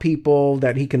enough people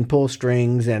that he can pull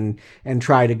strings and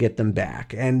try to get them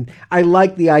back. And I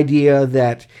like the idea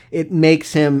that it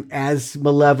makes him as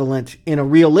malevolent in a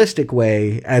realistic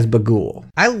way as Bughuul.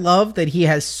 I love that he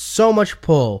has so much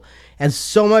pull and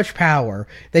so much power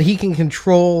that he can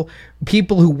control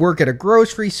people who work at a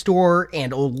grocery store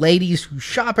and old ladies who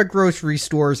shop at grocery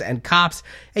stores and cops.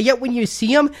 And yet when you see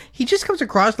him, he just comes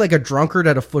across like a drunkard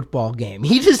at a football game.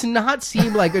 He does not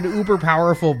seem like an uber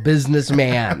powerful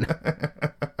businessman.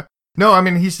 No, I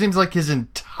mean, he seems like his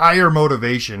entire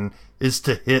motivation is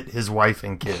to hit his wife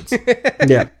and kids.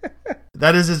 Yeah.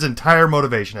 That is his entire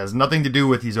motivation. It has nothing to do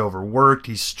with he's overworked,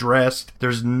 he's stressed.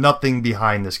 There's nothing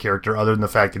behind this character other than the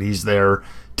fact that he's there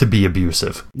to be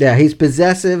abusive. Yeah, he's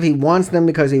possessive. He wants them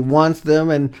because he wants them.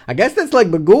 And I guess that's like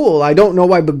Bughuul. I don't know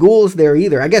why Bughuul's there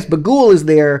either. I guess Bughuul is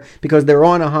there because they're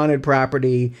on a haunted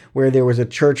property where there was a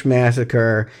church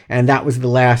massacre, and that was the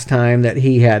last time that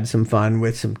he had some fun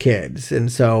with some kids.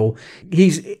 And so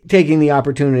he's taking the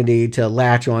opportunity to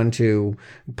latch on to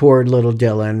poor little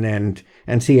Dylan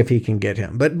and see if he can get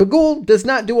him. But Bughuul does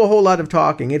not do a whole lot of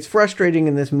talking. It's frustrating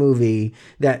in this movie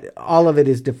that all of it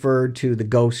is deferred to the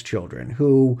ghost children,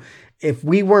 who if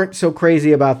we weren't so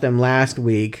crazy about them last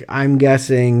week, I'm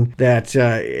guessing that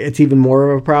it's even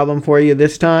more of a problem for you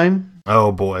this time.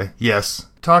 Oh boy, yes.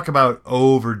 Talk about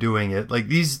overdoing it. Like,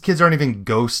 these kids aren't even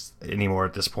ghosts anymore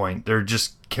at this point. They're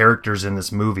just characters in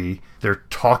this movie. They're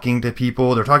talking to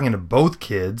people. They're talking to both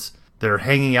kids. They're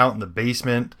hanging out in the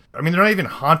basement. I mean, they're not even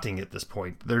haunting at this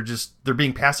point. They're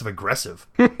being passive aggressive,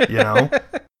 you know?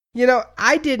 You know,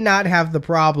 I did not have the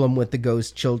problem with the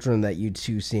ghost children that you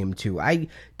two seem to. I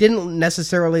didn't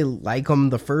necessarily like them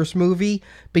the first movie,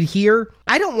 but here,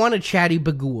 I don't want a chatty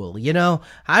Bagul, you know?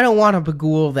 I don't want a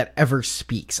Bagul that ever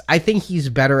speaks. I think he's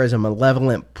better as a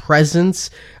malevolent presence.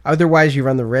 Otherwise, you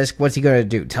run the risk. What's he going to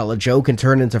do? Tell a joke and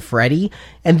turn into Freddy?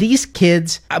 And these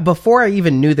kids, before I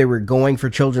even knew they were going for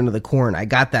Children of the Corn, I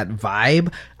got that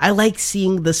vibe. I like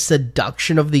seeing the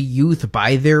seduction of the youth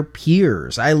by their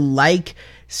peers. I like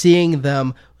seeing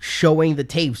them showing the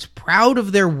tapes, proud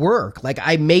of their work. Like,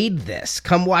 I made this.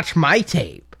 Come watch my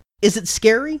tape. Is it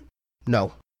scary?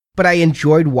 No. But I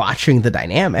enjoyed watching the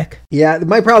dynamic. Yeah,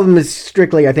 my problem is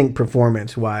strictly, I think,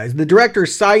 performance-wise. The director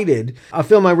cited a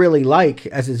film I really like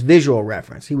as his visual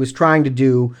reference. He was trying to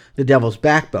do The Devil's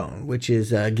Backbone, which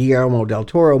is a Guillermo del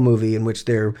Toro movie in which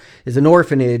there is an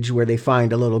orphanage where they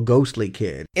find a little ghostly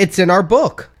kid. It's in our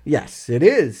book. Yes, it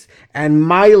is. And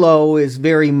Milo is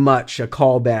very much a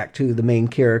callback to the main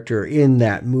character in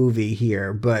that movie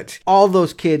here. But all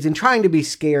those kids, and trying to be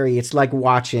scary, it's like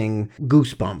watching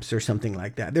Goosebumps or something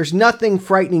like that. There's nothing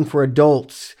frightening for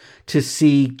adults to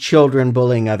see children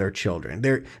bullying other children.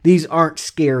 These aren't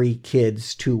scary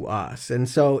kids to us. And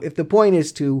so if the point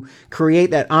is to create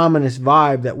that ominous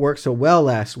vibe that worked so well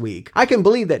last week, I can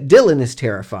believe that Dylan is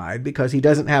terrified because he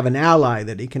doesn't have an ally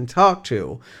that he can talk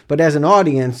to. But as an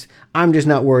audience, I'm just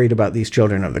not worried about these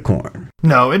Children of the Corn.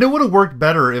 No, and it would have worked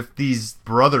better if these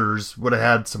brothers would have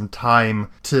had some time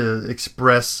to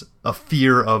express a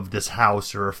fear of this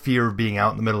house or a fear of being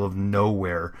out in the middle of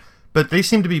nowhere. But they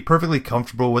seem to be perfectly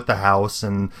comfortable with the house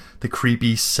and the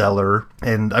creepy cellar.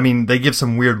 And, I mean, they give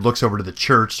some weird looks over to the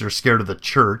church. They're scared of the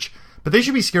church. But they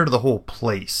should be scared of the whole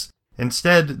place.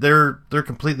 Instead, they're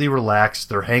completely relaxed.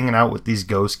 They're hanging out with these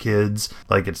ghost kids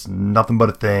like it's nothing but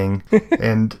a thing.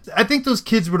 And I think those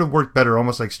kids would have worked better,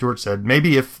 almost like Stuart said.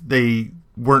 Maybe if they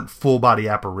weren't full-body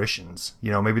apparitions.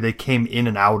 You know, maybe they came in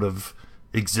and out of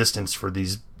existence for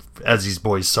these as these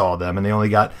boys saw them, and they only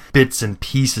got bits and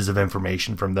pieces of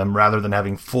information from them rather than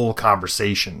having full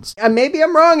conversations. And maybe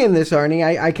I'm wrong in this, Arnie.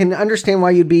 I can understand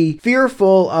why you'd be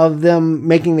fearful of them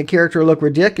making the character look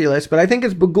ridiculous, but I think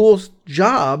it's Bagul's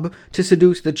job to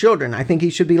seduce the children. I think he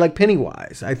should be like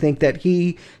Pennywise. I think that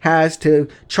he has to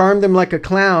charm them like a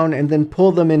clown and then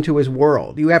pull them into his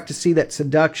world. You have to see that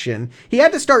seduction. He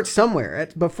had to start somewhere.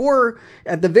 At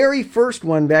the very first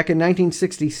one back in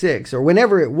 1966, or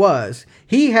whenever it was,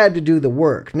 he had to do the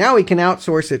work. Now he can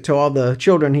outsource it to all the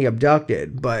children he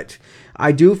abducted, but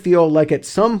I do feel like at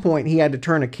some point he had to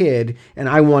turn a kid, and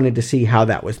I wanted to see how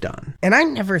that was done. And I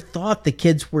never thought the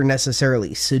kids were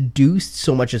necessarily seduced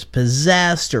so much as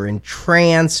possessed or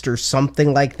entranced or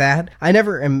something like that. I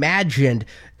never imagined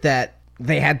that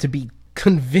they had to be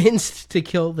convinced to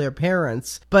kill their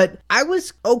parents. But I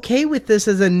was okay with this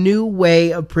as a new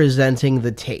way of presenting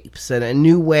the tapes and a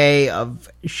new way of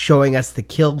showing us the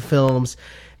kill films.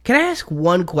 Can I ask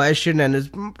one question, and it's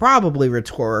probably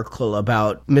rhetorical,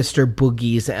 about Mr.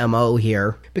 Boogie's MO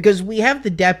here? Because we have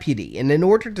the deputy, and in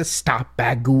order to stop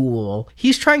Bagul,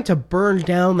 he's trying to burn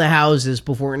down the houses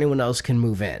before anyone else can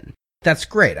move in. That's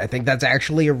great. I think that's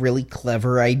actually a really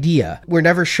clever idea. We're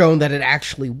never shown that it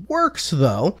actually works,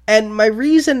 though. And my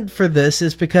reason for this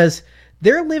is because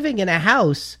they're living in a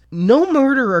house. No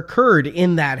murder occurred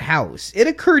in that house. It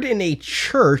occurred in a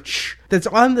church that's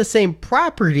on the same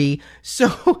property.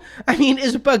 So, I mean,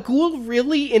 is Bagul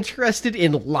really interested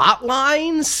in lot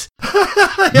lines?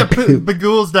 Yeah,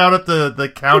 Bagul's down at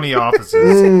the county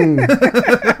offices.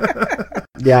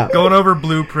 Yeah. Going over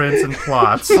blueprints and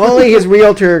plots. Only his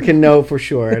realtor can know for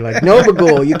sure. Like, no,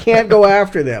 Bagul, you can't go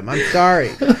after them. I'm sorry.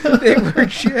 They were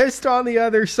just on the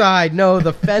other side. No,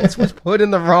 the fence was put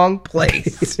in the wrong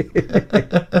place.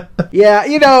 Yeah,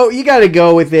 you know, you got to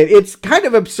go with it. It's kind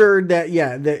of absurd that,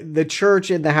 yeah, the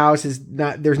church and the house is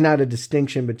not, there's not a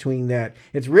distinction between that.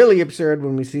 It's really absurd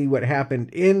when we see what happened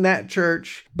in that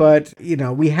church. But, you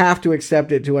know, we have to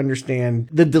accept it to understand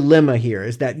the dilemma here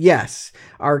is that, yes,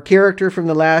 our character from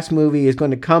the last movie is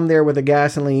going to come there with a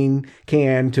gasoline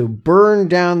can to burn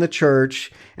down the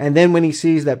church. And then when he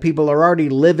sees that people are already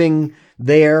living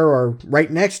there or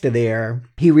right next to there,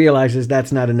 he realizes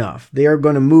that's not enough. They are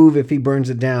going to move if he burns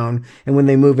it down, and when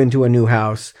they move into a new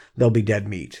house, they'll be dead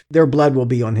meat. Their blood will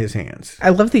be on his hands. I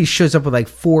love that he shows up with like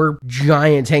 4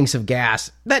 giant tanks of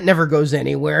gas. That never goes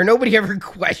anywhere. Nobody ever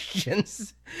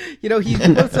questions. You know, he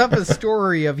puts up a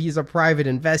story of he's a private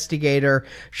investigator.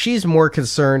 She's more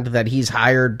concerned that he's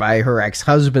hired by her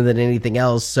ex-husband than anything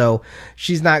else, so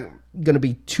she's not going to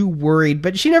be too worried.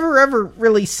 But she never ever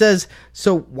really says,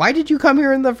 so why did you come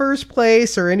here in the first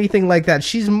place, or anything like that.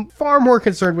 She's far more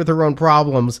concerned with her own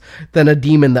problems than a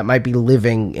demon that might be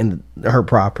living in her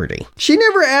property. She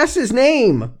never asked his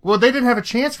name. Well, they didn't have a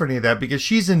chance for any of that because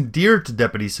she's endeared to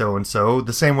Deputy So-and-so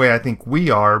the same way I think we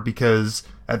are, because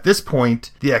at this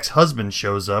point, the ex-husband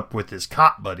shows up with his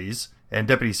cop buddies, and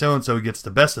Deputy So-and-so gets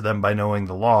the best of them by knowing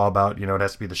the law about, it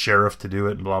has to be the sheriff to do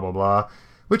it and blah, blah, blah.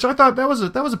 Which I thought that was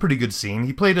a pretty good scene.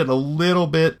 He played it a little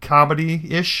bit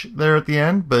comedy-ish there at the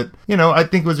end, but, I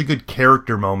think it was a good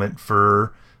character moment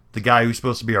for the guy who's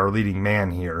supposed to be our leading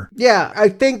man here. Yeah, I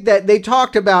think that they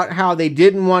talked about how they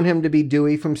didn't want him to be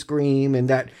Dewey from Scream, and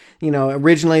that,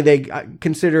 originally they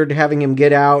considered having him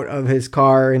get out of his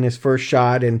car in his first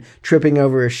shot and tripping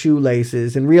over his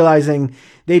shoelaces, and realizing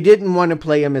they didn't want to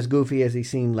play him as goofy as he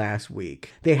seemed last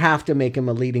week. They have to make him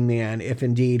a leading man if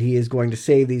indeed he is going to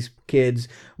save these kids.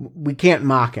 We can't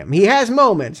mock him. He has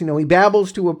moments, he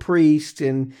babbles to a priest,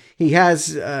 and he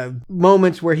has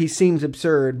moments where he seems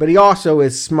absurd, but he also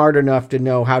is smart enough to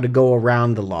know how to go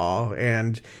around the law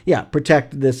and,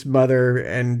 protect this mother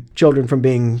and children from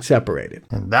being separated.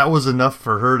 And that was enough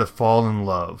for her to fall in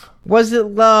love. Was it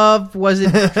love? Was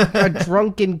it a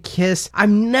drunken kiss?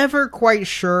 I'm never quite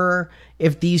sure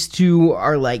if these two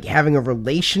are like having a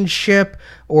relationship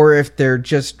or if they're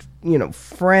just,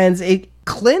 friends.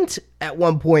 Clint at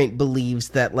one point believes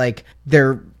that like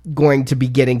they're going to be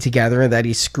getting together and that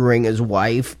he's screwing his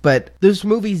wife, but this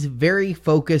movie's very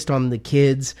focused on the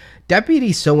kids.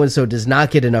 Deputy So-and-so does not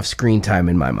get enough screen time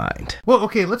in my mind. Well,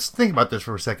 okay, let's think about this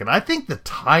for a second. I think the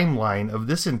timeline of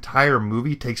this entire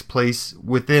movie takes place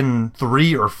within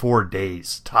 3 or 4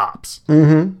 days, tops.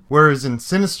 Mm-hmm. Whereas in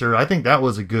Sinister, I think that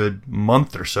was a good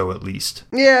month or so at least.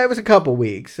 Yeah, it was a couple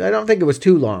weeks. I don't think it was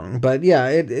too long, but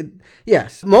yeah,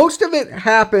 yes. Most of it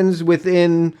happens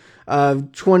within a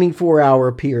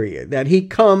 24-hour period, that he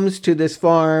comes to this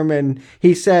farm and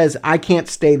he says, I can't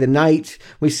stay the night.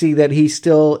 We see that he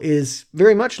still is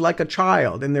very much like a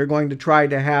child, and they're going to try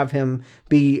to have him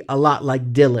be a lot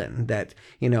like Dylan, that,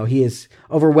 he is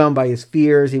overwhelmed by his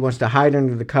fears. He wants to hide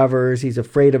under the covers. He's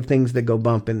afraid of things that go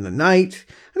bump in the night.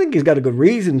 I think he's got a good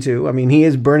reason to. I mean, he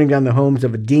is burning down the homes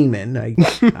of a demon.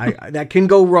 That can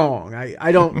go wrong.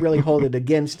 I don't really hold it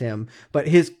against him, but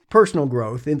his personal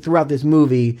growth and throughout this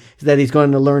movie is that he's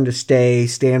going to learn to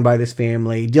stand by this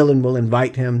family. Dylan will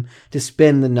invite him to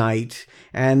spend the night.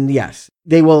 And yes,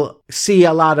 they will see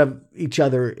a lot of each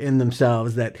other in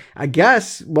themselves. That I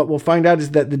guess what we'll find out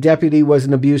is that the deputy was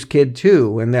an abused kid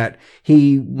too, and that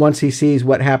once he sees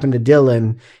what happened to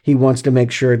Dylan, he wants to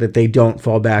make sure that they don't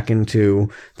fall back into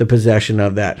the possession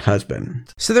of that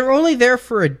husband. So they're only there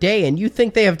for a day, and you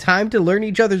think they have time to learn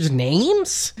each other's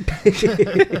names?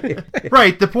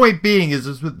 Right. The point being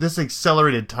is with this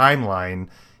accelerated timeline,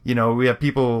 we have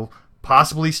people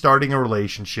possibly starting a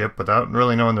relationship without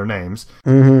really knowing their names.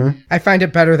 Mm-hmm. I find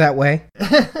it better that way.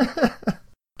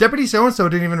 Deputy So-and-so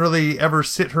didn't even really ever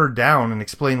sit her down and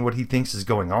explain what he thinks is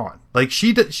going on. Like,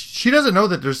 she doesn't know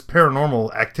that there's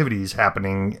paranormal activities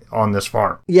happening on this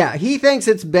farm. Yeah, he thinks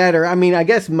it's better. I mean, I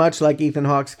guess much like Ethan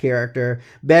Hawke's character,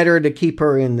 better to keep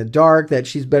her in the dark, that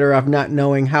she's better off not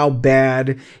knowing how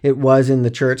bad it was in the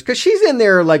church. Because she's in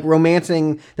there, like,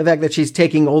 romancing the fact that she's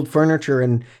taking old furniture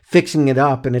and fixing it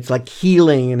up, and it's like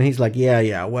healing. And he's like,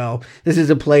 yeah, well, this is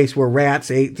a place where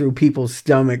rats ate through people's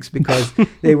stomachs because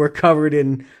they were covered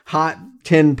in hot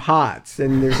tin pots,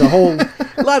 and there's a whole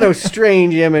lot of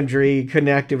strange imagery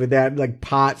connected with that, like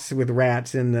pots with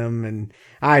rats in them, and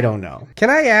I don't know. Can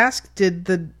I ask, did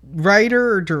the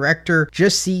writer or director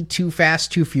just see Too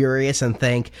Fast, Too Furious and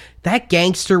think, that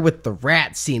gangster with the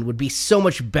rat scene would be so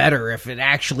much better if it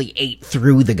actually ate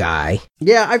through the guy?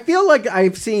 Yeah, I feel like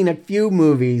I've seen a few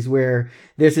movies where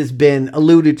this has been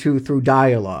alluded to through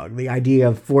dialogue, the idea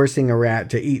of forcing a rat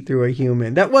to eat through a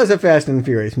human. That was a Fast and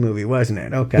Furious movie, wasn't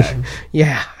it? Okay.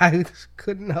 Yeah, I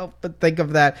couldn't help but think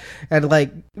of that. And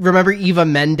like, remember Eva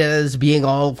Mendes being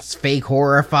all fake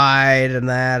horrified and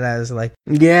that? I was like,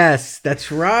 yes,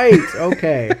 that's right.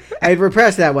 Okay. I had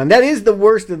repressed that one. That is the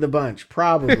worst of the bunch,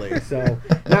 probably. So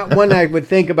not one I would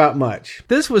think about much.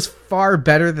 this was far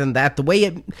better than that. The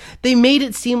way they made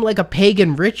it seem like a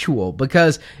pagan ritual,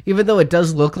 because even though it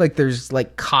does look like there's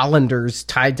like colanders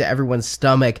tied to everyone's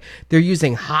stomach, they're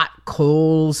using hot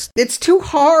coals. It's too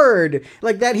hard.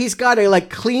 Like that, he's got to like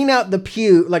clean out the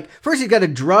pew. Like first he's got to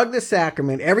drug the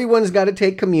sacrament. Everyone's got to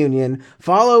take communion,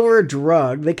 fall over a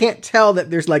drug. They can't tell that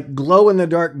there's like glow in the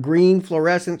dark green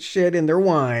fluorescent shit in their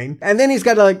wine. And then he's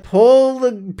got to like pull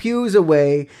the pews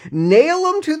away, nail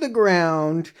them to the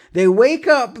ground. They wake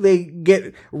up, they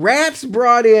get rats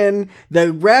brought in.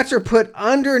 The rats are put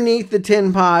underneath the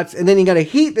tin pots, and then you got to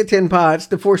heat the tin pots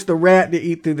to force the rat to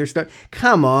eat through their stomach.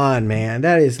 Come on, man.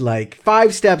 That is like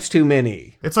 5 steps too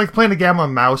many. It's like playing a game of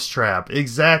Mousetrap.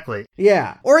 Exactly.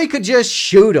 Yeah. Or he could just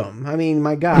shoot him. I mean,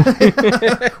 my God.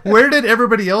 Where did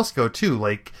everybody else go too?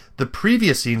 Like the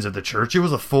previous scenes of the church, it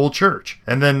was a full church.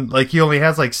 And then like he only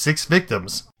has like 6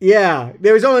 victims. Yeah.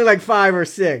 There was only like 5 or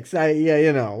 6.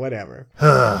 Whatever.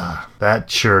 That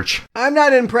church. I'm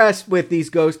not impressed with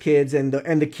these ghost kids and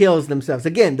the kills themselves.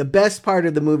 Again, the best part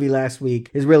of the movie last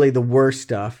week is really the worst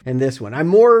stuff in this one. I'm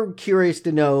more curious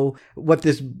to know what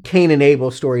this Cain and Abel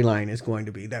storyline is going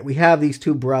to be. That we have these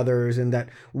 2 brothers and that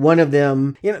one of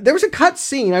them, there was a cut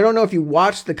scene. I don't know if you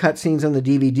watched the cut scenes on the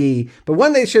DVD, but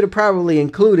one they should have probably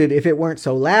included if it weren't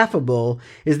so laughable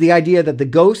is the idea that the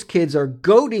ghost kids are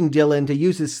goading Dylan to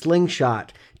use his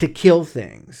slingshot to kill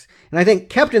things. And I think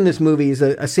kept in this movie is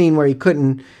a scene where he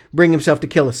couldn't bring himself to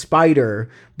kill a spider,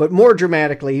 but more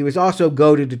dramatically, he was also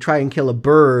goaded to try and kill a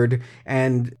bird,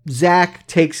 and Zach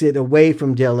takes it away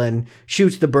from Dylan,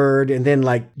 shoots the bird, and then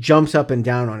like jumps up and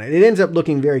down on it. It ends up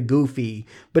looking very goofy,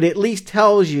 but it at least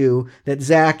tells you that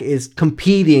Zach is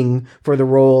competing for the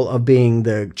role of being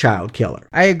the child killer.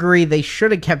 I agree. They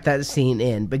should have kept that scene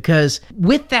in, because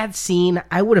with that scene,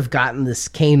 I would have gotten this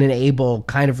Cain and Abel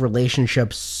kind of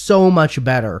relationship so much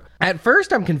better. At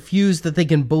first, I'm confused that they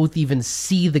can both even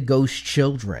see the ghost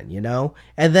children,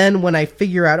 And then when I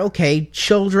figure out, okay,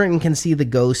 children can see the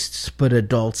ghosts, but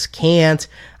adults can't,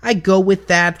 I go with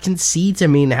that conceit. I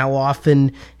mean, how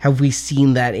often have we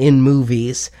seen that in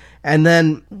movies? And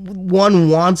then one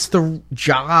wants the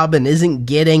job and isn't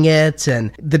getting it,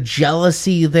 and the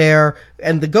jealousy there.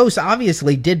 And the ghost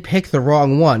obviously did pick the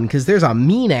wrong one, because there's a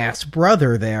mean-ass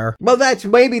brother there. Well, that's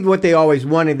maybe what they always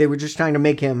wanted. They were just trying to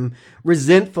make him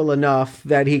resentful enough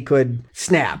that he could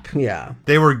snap. Yeah.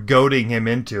 They were goading him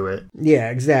into it.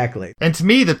 Yeah, exactly. And to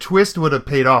me, the twist would have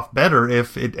paid off better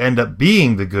if it ended up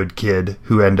being the good kid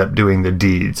who ended up doing the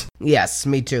deeds. Yes,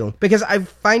 me too. Because I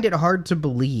find it hard to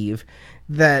believe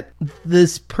that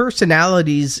these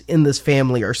personalities in this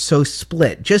family are so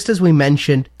split. Just as we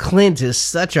mentioned, Clint is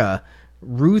such a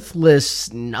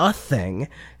ruthless nothing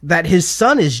that his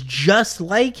son is just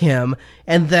like him,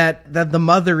 and that the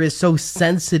mother is so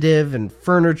sensitive and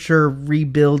furniture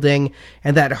rebuilding,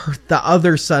 and that the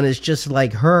other son is just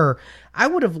like her. I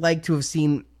would have liked to have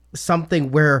seen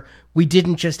something where we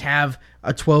didn't just have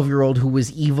a 12-year-old who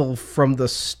was evil from the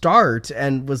start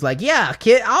and was like, yeah,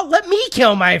 kid, let me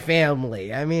kill my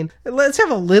family. I mean, let's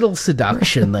have a little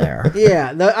seduction there.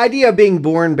 Yeah, the idea of being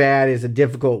born bad is a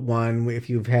difficult one if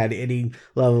you've had any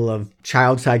level of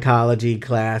child psychology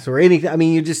class or anything. I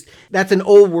mean, that's an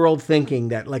old world thinking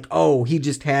that like, oh, he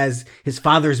just has his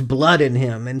father's blood in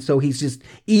him, and so he's just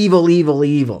evil, evil,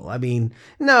 evil. I mean,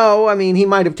 no, he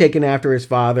might have taken after his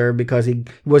father because he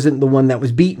wasn't the one that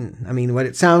was beaten. I mean, what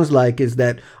it sounds like is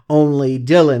that only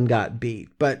Dylan got beat.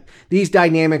 But these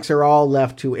dynamics are all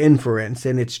left to inference,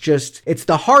 and it's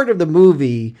the heart of the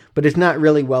movie, but it's not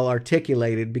really well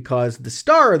articulated because the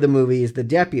star of the movie is the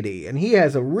deputy, and he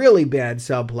has a really bad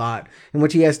subplot in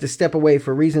which he has to step away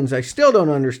for reasons I still don't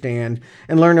understand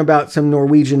and learn about some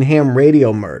Norwegian ham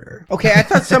radio murder. Okay, I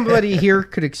thought somebody here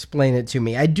could explain it to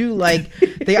me. I do like,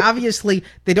 they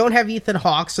don't have Ethan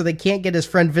Hawke, so they can't get his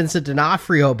friend Vincent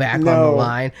D'Onofrio back on the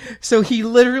line. So he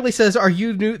literally says, are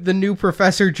you the new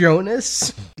Professor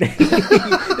Jonas?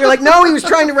 They're like, no, he was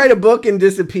trying to write a book and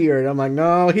disappeared. I'm like,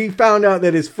 no, he found out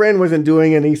that his friend wasn't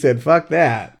doing it, and he said, fuck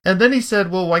that. And then he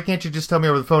said, well, why can't you just tell me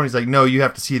over the phone? He's like, no, you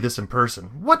have to see this in person.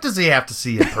 What does he have to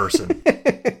see in person?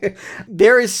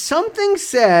 There is something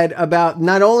said about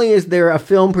not only is there a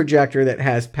film projector that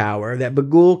has power, that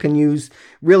Bughuul can use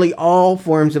really all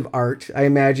forms of art. I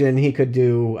imagine he could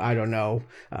do, I don't know,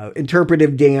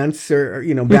 interpretive dance or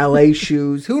ballet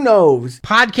shoes. Who knows?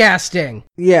 Podcasting.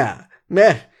 Yeah.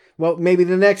 Meh. Well, maybe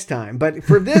the next time. But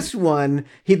for this one,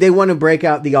 they want to break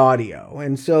out the audio.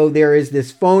 And so there is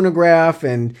this phonograph,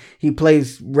 and he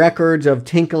plays records of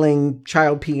tinkling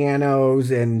child pianos.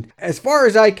 And as far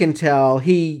as I can tell,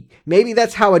 maybe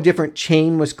that's how a different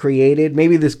chain was created.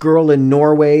 Maybe this girl in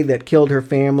Norway that killed her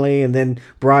family and then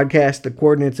broadcast the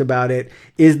coordinates about it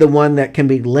is the one that can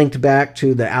be linked back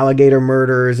to the alligator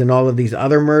murders and all of these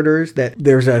other murders. That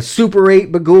there's a Super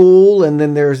 8 Bagul and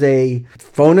then there's a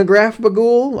phonograph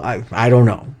Bagul. I don't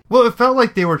know. Well, it felt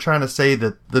like they were trying to say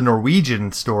that the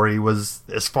Norwegian story was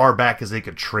as far back as they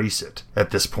could trace it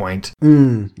at this point.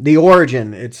 The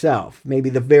origin itself. Maybe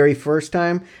the very first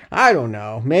time? I don't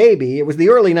know. Maybe. It was the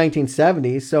early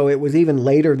 1970s, so it was even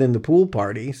later than the pool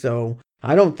party, so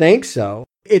I don't think so.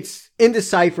 It's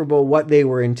indecipherable what they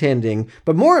were intending,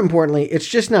 but more importantly, it's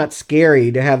just not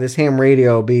scary to have this ham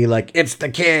radio be like, it's the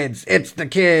kids, it's the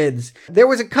kids. There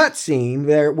was a cut scene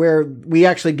there where we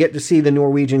actually get to see the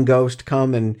Norwegian ghost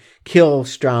come and kill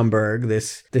Stromberg,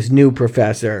 this new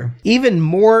professor. Even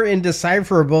more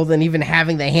indecipherable than even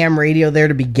having the ham radio there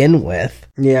to begin with.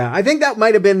 Yeah, I think that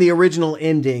might have been the original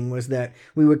ending, was that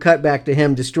we would cut back to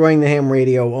him destroying the ham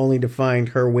radio only to find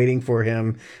her waiting for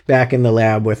him back in the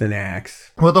lab with an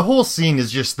axe. Well, the whole scene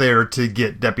is just there to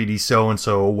get Deputy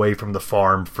So-and-so away from the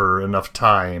farm for enough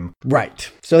time.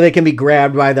 Right. So they can be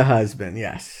grabbed by the husband,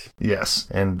 yes. Yes,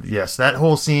 and yes, that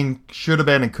whole scene should have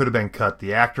been and could have been cut.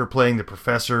 The actor playing the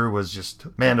professor was just,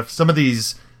 man, if some of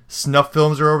these snuff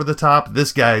films are over the top,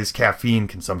 this guy's caffeine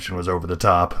consumption was over the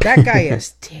top. That guy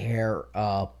is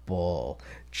terrible.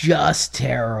 Just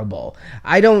terrible.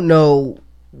 I don't know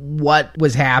what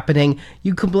was happening.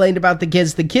 You complained about the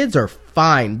kids. The kids are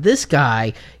fine. This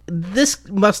guy, this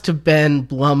must have been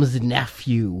Blum's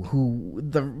nephew, who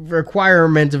the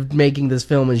requirement of making this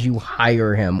film is you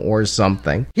hire him or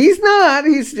something. He's not.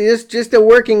 He's just a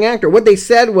working actor. What they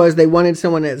said was they wanted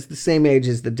someone that's the same age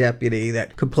as the deputy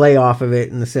that could play off of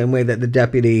it in the same way that the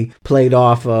deputy played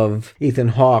off of Ethan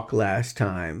Hawke last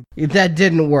time. That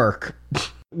didn't work.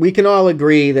 We can all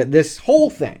agree that this whole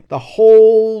thing, the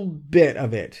whole bit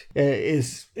of it,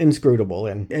 is inscrutable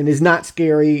and is not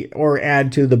scary or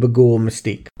add to the Bagul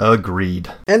mystique. Agreed.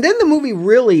 And then the movie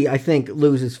really, I think,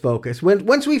 loses focus.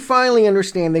 Once we finally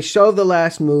understand, they show the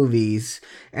last movies,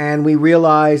 and we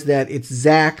realize that it's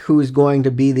Zach who is going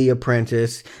to be the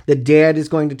apprentice. The dad is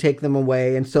going to take them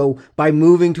away. And so by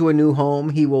moving to a new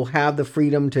home, he will have the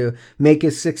freedom to make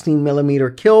his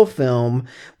 16mm kill film.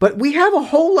 But we have a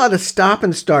whole lot of stop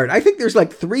and start. I think there's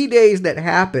like 3 days that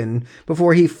happen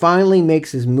before he finally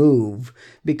makes his move.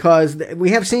 Because we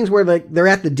have scenes where they're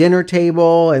at the dinner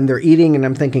table and they're eating, and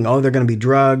I'm thinking, oh, they're going to be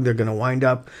drugged. They're going to wind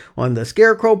up on the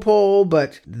scarecrow pole,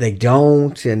 but they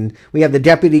don't. And we have the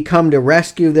deputy come to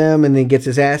rescue them, and then gets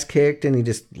his ass kicked, and he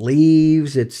just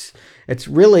leaves. It's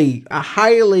really a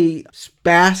highly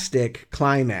spastic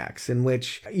climax in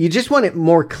which you just want it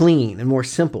more clean and more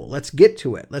simple. Let's get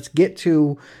to it. Let's get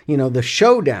to, the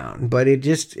showdown. But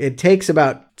it takes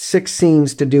about 6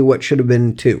 scenes to do what should have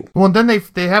been 2. Well, then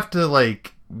they have to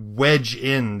wedge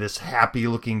in this happy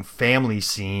looking family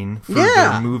scene for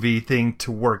the movie thing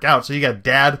to work out. So you got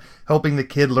dad helping the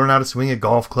kid learn how to swing a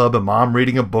golf club, a mom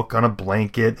reading a book on a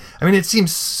blanket. I mean, it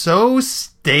seems so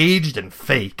staged and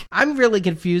fake. I'm really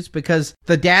confused because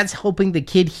the dad's helping the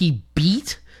kid he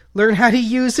beat learn how to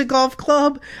use a golf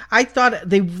club. I thought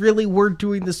they really were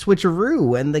doing the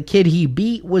switcheroo, and the kid he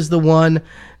beat was the one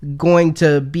going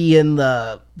to be in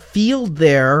the field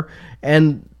there,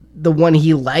 and the one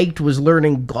he liked was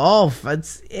learning golf.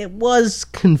 It was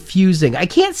confusing. I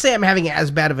can't say I'm having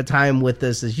as bad of a time with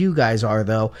this as you guys are,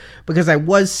 though, because I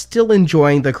was still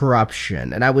enjoying the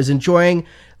corruption, and I was enjoying.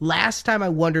 Last time I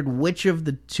wondered which of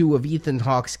the two of Ethan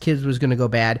Hawke's kids was going to go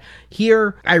bad.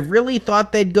 Here, I really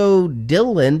thought they'd go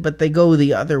Dylan, but they go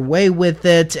the other way with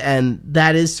it, and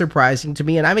that is surprising to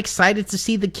me, and I'm excited to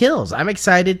see the kills. I'm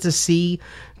excited to see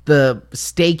the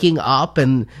staking up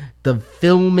and the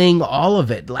filming, all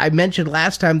of it. I mentioned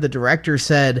last time the director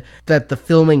said that the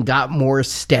filming got more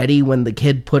steady when the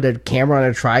kid put a camera on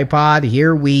a tripod.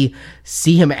 Here we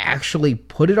see him actually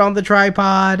put it on the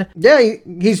tripod. Yeah,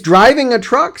 he's driving a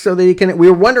truck so that he can. We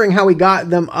were wondering how he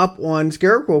got them up on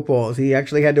scarecrow poles. He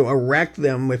actually had to erect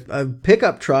them with a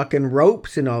pickup truck and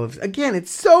ropes and all of this. Again,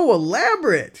 it's so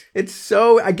elaborate.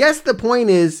 I guess the point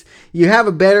is you have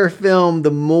a better film the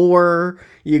more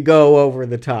you go over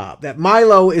the top. That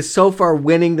Milo is so far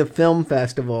winning the film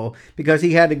festival because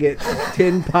he had to get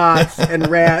tin pots and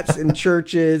rats and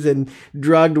churches and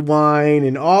drugged wine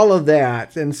and all of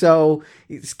that. And so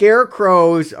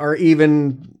scarecrows are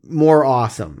even more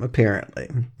awesome, apparently.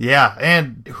 Yeah,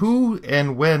 and who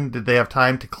and when did they have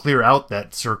time to clear out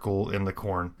that circle in the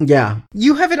corn? Yeah.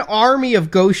 You have an army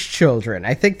of ghost children.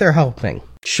 I think they're helping.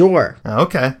 Sure.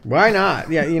 Okay. Why not?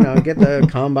 Yeah, get the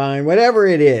combine, whatever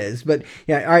it is. But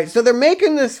yeah, all right. So they're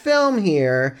making this film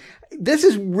here. This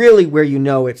is really where you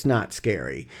know it's not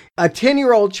scary. A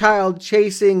 10-year-old child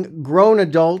chasing grown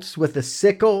adults with a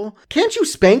sickle. Can't you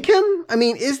spank him? I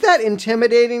mean, is that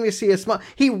intimidating to see a small...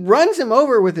 He runs him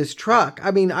over with his truck.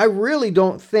 I mean, I really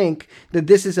don't think that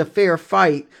this is a fair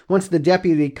fight once the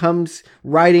deputy comes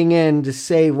riding in to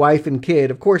save wife and kid.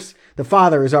 Of course, the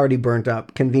father is already burnt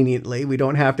up conveniently. We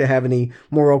don't have to have any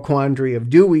moral quandary of,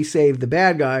 do we save the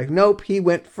bad guy? Nope, he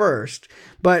went first.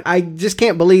 But I just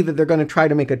can't believe that they're going to try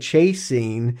to make a chase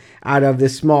scene out of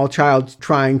this small child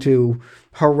trying to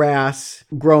harass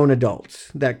grown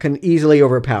adults that can easily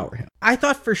overpower him. I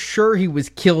thought for sure he was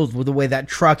killed with the way that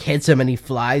truck hits him and he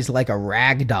flies like a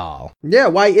rag doll. Yeah,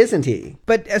 why isn't he?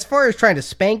 But as far as trying to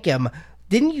spank him,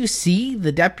 didn't you see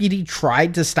the deputy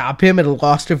tried to stop him and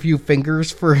lost a few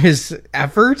fingers for his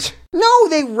effort? No,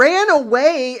 they ran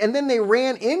away and then they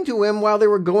ran into him while they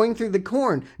were going through the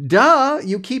corn. Duh,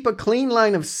 you keep a clean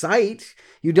line of sight.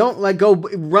 You don't go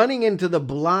running into the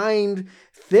blind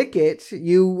thicket.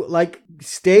 You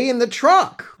stay in the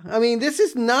truck. I mean, this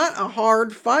is not a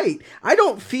hard fight. I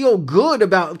don't feel good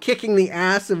about kicking the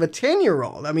ass of a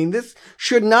 10-year-old. I mean, this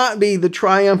should not be the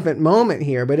triumphant moment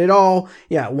here, but it all,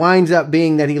 winds up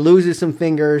being that he loses some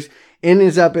fingers,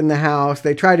 ends up in the house.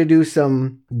 They try to do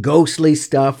some ghostly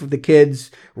stuff with the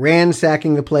kids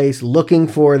ransacking the place, looking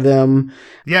for them.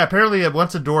 Yeah, apparently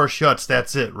once a door shuts,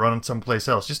 that's it. Run someplace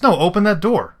else. Just no, open that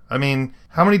door. I mean,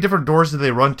 how many different doors do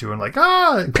they run to? And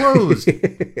it closed.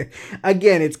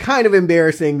 Again, it's kind of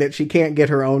embarrassing that she can't get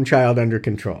her own child under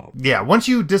control. Yeah, once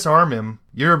you disarm him,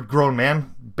 you're a grown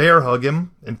man. Bear hug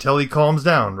him until he calms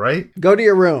down, right? Go to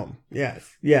your room.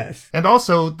 Yes. And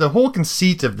also, the whole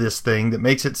conceit of this thing that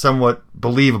makes it somewhat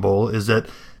believable is that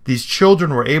these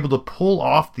children were able to pull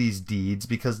off these deeds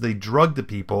because they drugged the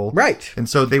people. Right. And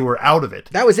so they were out of it.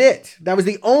 That was it. That was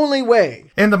the only way.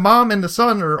 And the mom and the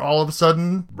son are all of a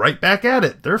sudden right back at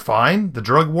it. They're fine. The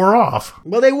drug wore off.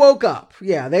 Well, they woke up.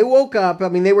 Yeah, they woke up. I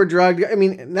mean, they were drugged. I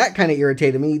mean, that kind of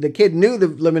irritated me. The kid knew the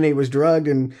lemonade was drugged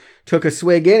and took a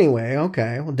swig anyway.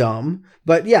 Okay, well, dumb.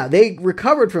 But yeah, they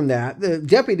recovered from that. The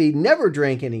deputy never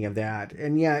drank any of that.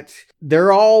 And yet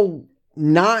they're all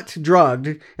not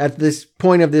drugged at this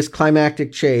point of this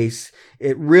climactic chase.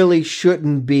 It really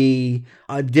shouldn't be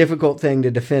a difficult thing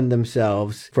to defend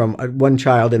themselves from one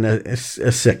child in a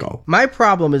sickle. My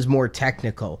problem is more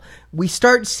technical. We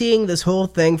start seeing this whole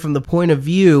thing from the point of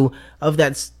view of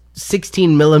that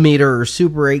 16 millimeter or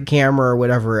Super 8 camera or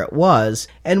whatever it was,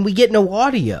 and we get no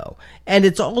audio. And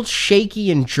it's all shaky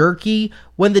and jerky.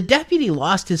 When the deputy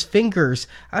lost his fingers,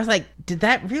 I was like, did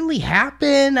that really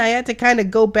happen? I had to kind of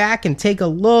go back and take a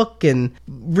look and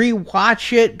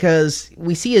rewatch it because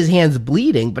we see his hands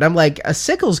bleeding, but I'm like, a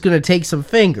sickle's going to take some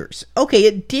fingers. Okay,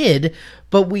 it did,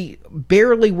 but we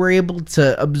barely were able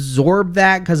to absorb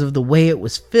that because of the way it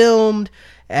was filmed,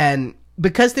 and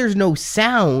because there's no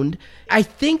sound, I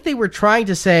think they were trying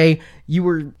to say, you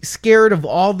were scared of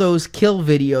all those kill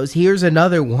videos, here's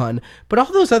another one. But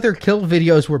all those other kill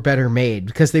videos were better made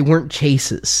because they weren't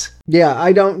chases. Yeah,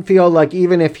 I don't feel like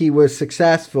even if he was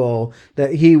successful,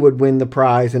 that he would win the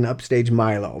prize and upstage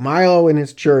Milo. Milo in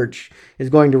his church is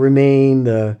going to remain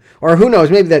or who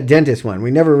knows, maybe that dentist one.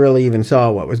 We never really even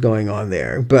saw what was going on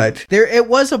there, but it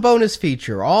was a bonus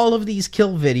feature. All of these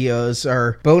kill videos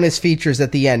are bonus features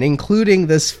at the end, including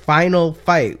this final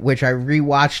fight, which I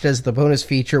rewatched as the bonus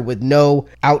feature with no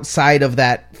outside of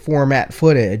that format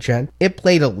footage, and it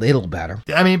played a little better.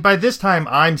 I mean, by this time,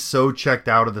 I'm so checked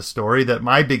out of the story that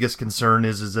my biggest concern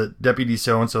is that Deputy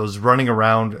So-and-so is running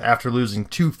around after losing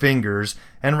 2 fingers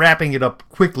and wrapping it up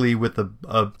quickly with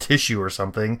a tissue or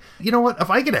something. You know what?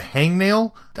 If I get a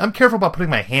hangnail, I'm careful about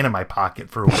putting my hand in my pocket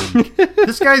for a week.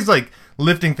 This guy's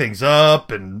lifting things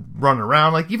up and running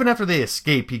around. Even after they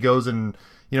escape, he goes and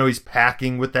he's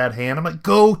packing with that hand. I'm like,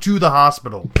 go to the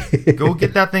hospital. Go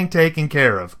get that thing taken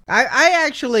care of. I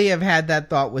actually have had that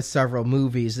thought with several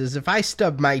movies, is if I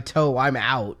stub my toe, I'm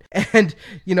out. And,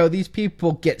 these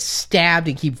people get stabbed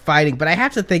and keep fighting, but I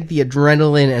have to think the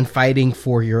adrenaline and fighting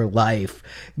for your life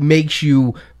makes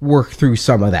you work through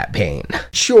some of that pain.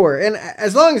 Sure, and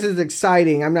as long as it's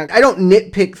exciting, I don't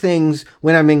nitpick things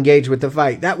when I'm engaged with the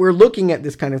fight. That we're looking at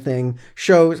this kind of thing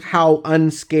shows how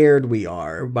unscared we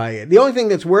are by it. The only thing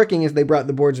that's working is they brought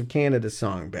the Boards of Canada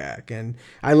song back, and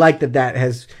I like that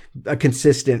has a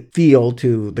consistent feel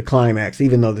to the climax,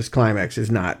 even though this climax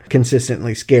is not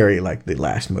consistently scary like the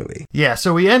last movie. Yeah,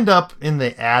 so we end up in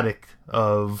the attic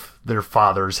of their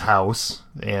father's house,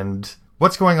 and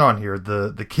what's going on here?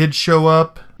 The kids show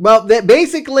up. Well,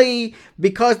 basically,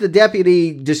 because the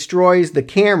deputy destroys the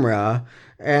camera,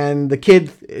 and the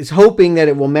kid is hoping that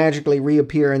it will magically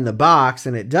reappear in the box,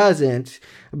 and it doesn't,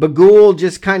 Bagul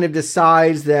just kind of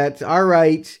decides that, all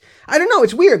right, I don't know,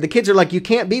 it's weird. The kids are like, you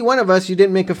can't be one of us, you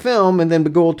didn't make a film, and then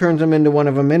Bagul turns them into one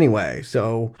of them anyway.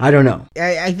 So, I don't know.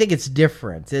 I think it's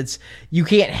different. You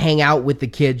can't hang out with the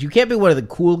kids. You can't be one of the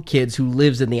cool kids who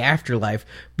lives in the afterlife.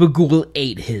 Bagul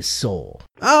ate his soul.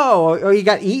 Oh, he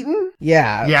got eaten?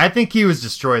 Yeah. Yeah, I think he was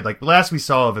destroyed. Like, the last we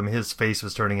saw of him, his face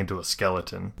was turning into a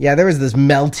skeleton. Yeah, there was this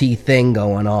melty thing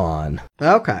going on.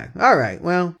 Okay. All right.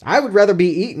 Well, I would rather be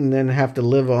eaten than have to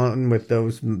live on with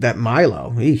that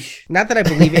Milo. Eesh. Not that I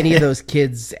believe any of those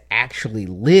kids actually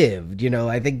lived.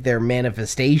 I think they're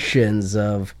manifestations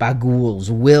of Bagul's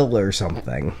will or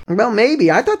something. Well, maybe.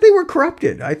 I thought they were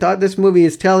corrupted. I thought this movie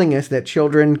is telling us that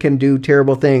children can do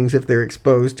terrible things if they're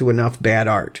exposed to enough bad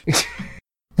art.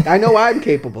 I know I'm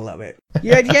capable of it.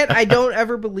 Yet I don't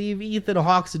ever believe Ethan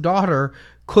Hawke's daughter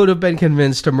could have been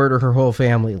convinced to murder her whole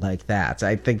family like that.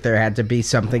 I think there had to be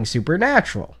something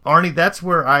supernatural. Arnie, that's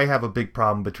where I have a big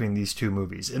problem between these two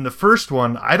movies. In the first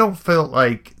one, I don't feel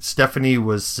like Stephanie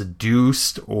was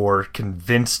seduced or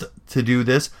convinced to do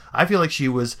this. I feel like she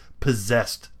was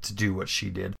possessed to do what she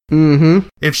did. Mm-hmm.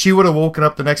 If she would have woken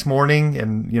up the next morning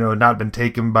and, not been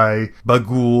taken by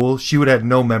Bagul, she would have had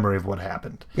no memory of what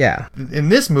happened. Yeah. In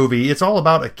this movie, it's all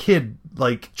about a kid,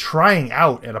 trying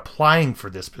out and applying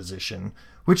for this position,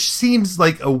 which seems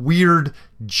like a weird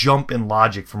jump in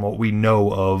logic from what we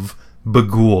know of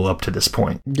Bagul up to this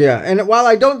point. Yeah, and while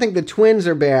I don't think the twins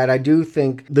are bad, I do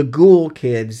think the Ghoul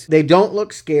kids, they don't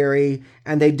look scary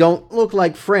and they don't look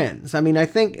like friends. I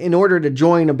think in order to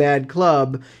join a bad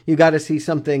club, you got to see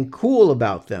something cool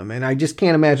about them, and I just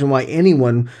can't imagine why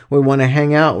anyone would want to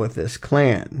hang out with this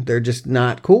clan. They're just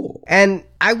not cool. And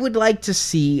I would like to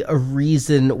see a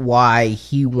reason why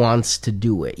he wants to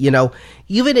do it.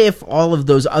 Even if all of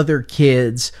those other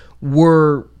kids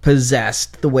were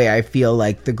possessed the way I feel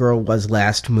like the girl was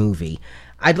last movie,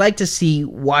 I'd like to see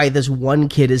why this one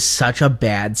kid is such a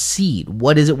bad seed.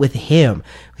 What is it with him?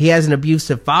 He has an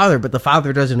abusive father, but the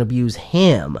father doesn't abuse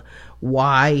him.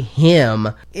 Why him?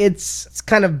 It's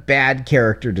kind of bad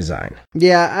character design.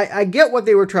 Yeah, I get what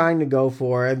they were trying to go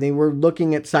for. And they were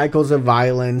looking at cycles of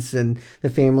violence and the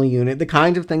family unit, the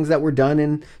kinds of things that were done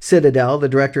in Citadel, the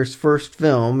director's first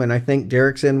film. And I think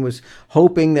Derrickson was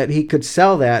hoping that he could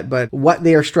sell that, but what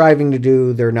they are striving to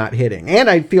do, they're not hitting. And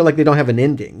I feel like they don't have an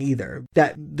ending either.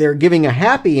 That they're giving a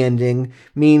happy ending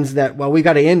means that, well, we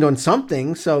got to end on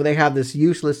something. So they have this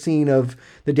useless scene of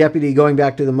the deputy going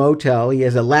back to the motel. He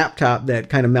has a laptop that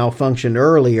kind of malfunctioned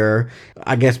earlier.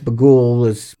 I guess Bagul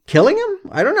was killing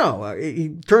him? I don't know.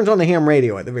 He turns on the ham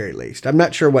radio at the very least. I'm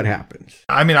not sure what happens.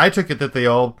 I took it that they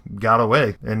all got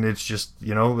away, and it's just,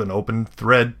 an open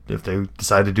thread if they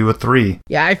decide to do a 3.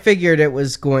 Yeah, I figured it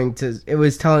was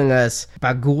telling us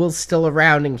Bagul's still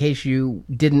around in case you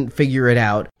didn't figure it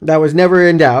out. That was never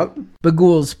in doubt.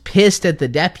 Bagul's pissed at the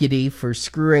deputy for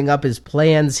screwing up his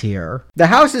plans here. The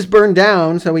house is burned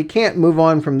down, so he can't move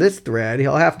on from this thread.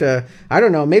 He'll have to, I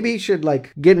don't know, maybe he should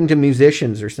get into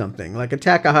musicians or something,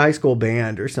 attack a high school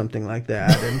band or something like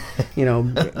that. And,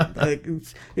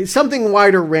 it's something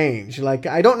wider range.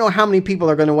 I don't know how many people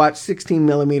are going to watch 16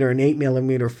 millimeter and 8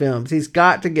 millimeter films. He's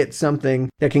got to get something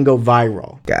that can go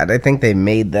viral. God, I think they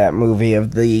made that movie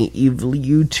of the evil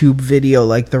YouTube video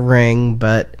like The Ring,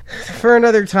 but for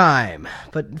another time.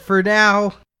 But for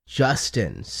now,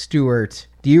 Justin Stewart,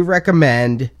 do you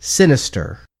recommend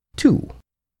Sinister 2?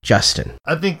 Justin.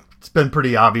 I think it's been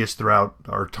pretty obvious throughout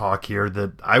our talk here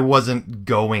that I wasn't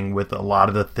going with a lot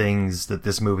of the things that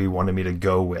this movie wanted me to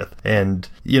go with. And,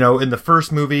 in the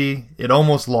first movie, it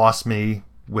almost lost me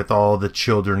with all the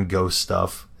children ghost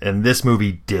stuff. And this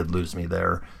movie did lose me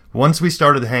there. Once we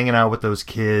started hanging out with those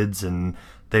kids and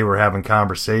they were having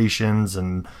conversations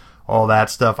and all that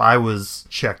stuff, I was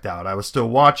checked out. I was still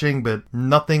watching, but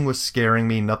nothing was scaring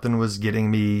me. Nothing was getting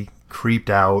me creeped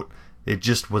out. It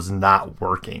just was not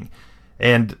working.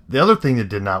 And the other thing that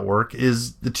did not work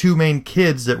is the two main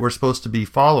kids that we're supposed to be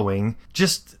following.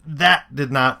 Just that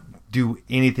did not do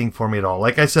anything for me at all.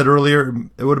 Like I said earlier,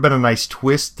 it would have been a nice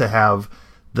twist to have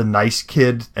the nice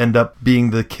kid end up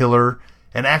being the killer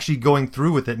and actually going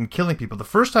through with it and killing people. The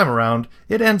first time around,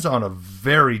 it ends on a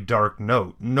very dark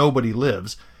note. Nobody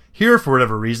lives. Here, for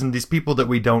whatever reason, these people that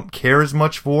we don't care as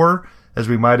much for as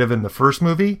we might have in the first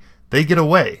movie, they get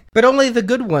away. But only the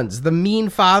good ones, the mean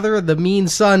father and the mean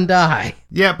son, die.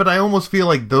 Yeah, but I almost feel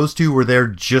like those two were there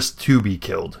just to be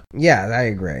killed. Yeah, I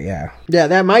agree, yeah. Yeah,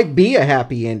 that might be a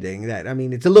happy ending.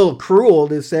 It's a little cruel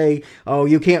to say, oh,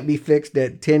 you can't be fixed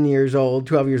at 10 years old,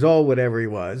 12 years old, whatever he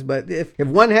was. But if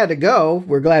one had to go,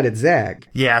 we're glad it's Zach.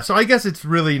 Yeah, so I guess it's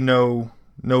really no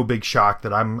big shock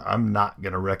that I'm not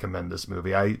going to recommend this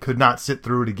movie. I could not sit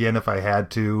through it again if I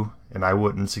had to, and I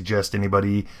wouldn't suggest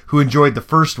anybody who enjoyed the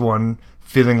first one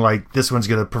feeling like this one's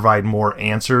going to provide more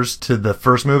answers to the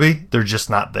first movie. They're just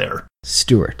not there.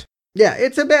 Stuart. Yeah,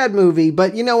 it's a bad movie,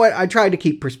 but you know what? I tried to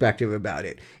keep perspective about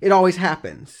it. It always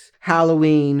happens.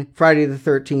 Halloween, Friday the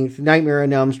 13th, Nightmare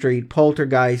on Elm Street,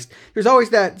 Poltergeist. There's always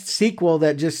that sequel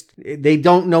that just, they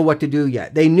don't know what to do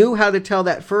yet. They knew how to tell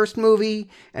that first movie,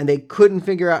 and they couldn't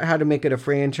figure out how to make it a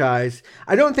franchise.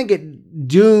 I don't think it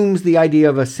dooms the idea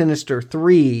of a Sinister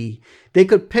 3. They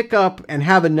could pick up and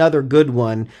have another good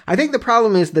one. I think the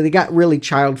problem is that they got really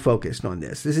child-focused on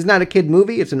this. This is not a kid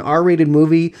movie. It's an R-rated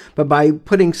movie. But by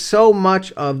putting so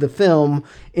much of the film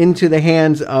into the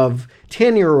hands of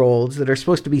 10-year-olds that are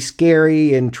supposed to be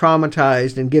scary and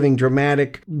traumatized and giving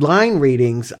dramatic line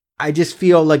readings, I just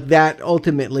feel like that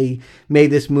ultimately made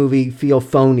this movie feel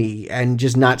phony and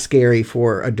just not scary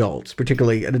for adults,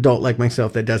 particularly an adult like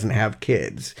myself that doesn't have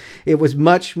kids. It was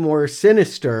much more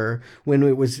sinister when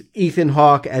it was Ethan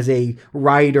Hawke as a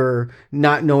writer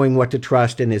not knowing what to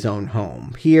trust in his own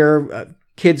home. Here,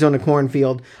 Kids on a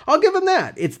Cornfield, I'll give him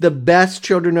that. It's the best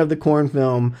Children of the Corn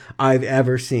film I've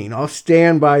ever seen. I'll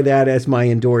stand by that as my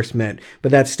endorsement,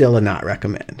 but that's still a not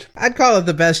recommend. I'd call it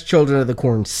the best Children of the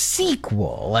Corn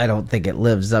sequel. I don't think it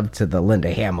lives up to the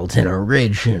Linda Hamilton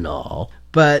original.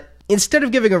 But instead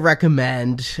of giving a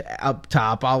recommend up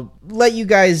top, I'll let you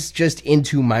guys just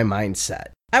into my mindset.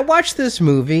 I watched this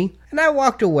movie, and I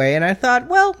walked away, and I thought,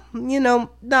 well,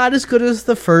 not as good as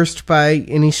the first by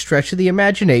any stretch of the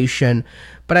imagination,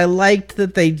 but I liked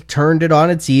that they turned it on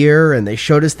its ear, and they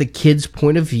showed us the kids'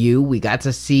 point of view. We got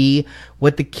to see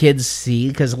what the kids see,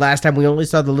 because last time we only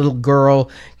saw the little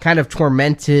girl kind of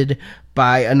tormented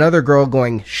by another girl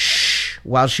going, shh,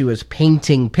 while she was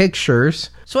painting pictures.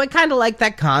 So I kind of liked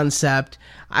that concept.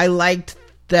 I liked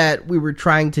that we were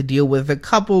trying to deal with a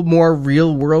couple more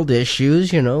real world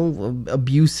issues,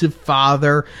 abusive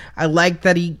father. I like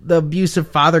that the abusive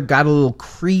father got a little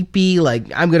creepy, like,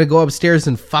 I'm going to go upstairs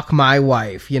and fuck my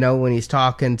wife, when he's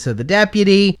talking to the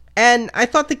deputy. And I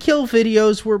thought the kill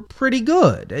videos were pretty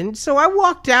good. And so I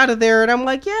walked out of there and I'm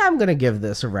like, yeah, I'm going to give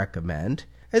this a recommend.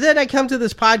 And then I come to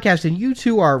this podcast and you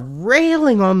two are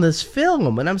railing on this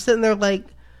film. And I'm sitting there like,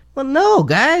 well, no,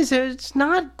 guys, it's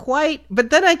not quite. But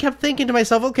then I kept thinking to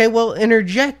myself, okay, well,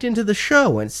 interject into the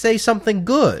show and say something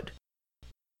good.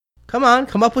 Come on,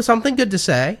 come up with something good to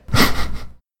say.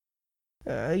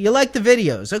 You like the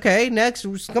videos. Okay, next,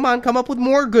 come up with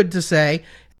more good to say.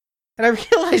 And I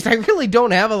realized I really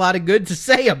don't have a lot of good to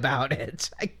say about it.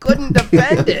 I couldn't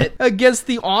defend it against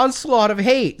the onslaught of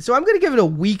hate. So I'm going to give it a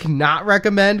weak not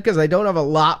recommend because I don't have a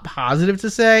lot positive to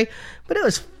say. But it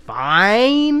was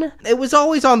fine. It was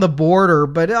always on the border,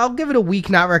 but I'll give it a weak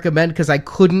not recommend because I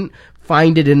couldn't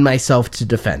find it in myself to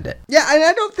defend it. Yeah, and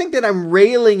I don't think that I'm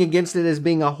railing against it as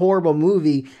being a horrible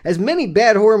movie. As many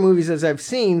bad horror movies as I've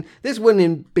seen, this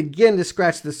wouldn't begin to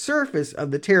scratch the surface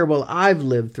of the terrible I've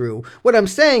lived through. What I'm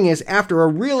saying is, after a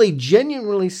really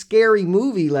genuinely scary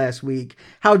movie last week,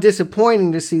 how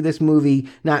disappointing to see this movie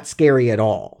not scary at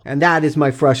all. And that is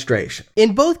my frustration.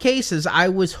 In both cases, I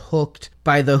was hooked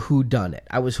by the whodunit.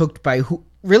 I was hooked by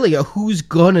who's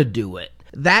gonna do it.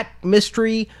 That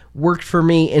mystery worked for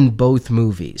me in both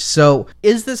movies. So,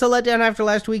 is this a letdown after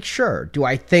last week? Sure. Do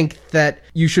I think that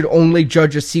you should only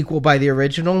judge a sequel by the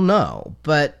original? No.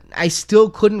 But I still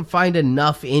couldn't find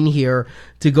enough in here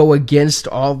to go against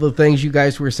all the things you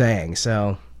guys were saying.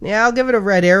 So, yeah, I'll give it a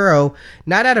red arrow.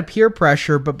 Not out of peer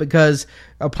pressure, but because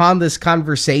upon this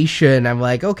conversation, I'm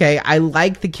like, okay, I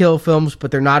like the kill films, but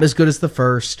they're not as good as the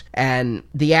first. And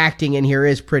the acting in here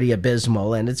is pretty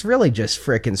abysmal. And it's really just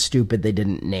freaking stupid they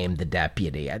didn't name the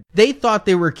deputy. They thought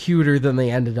they were cuter than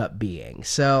they ended up being.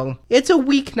 So it's a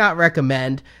weak not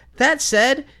recommend. That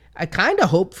said, I kind of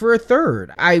hope for a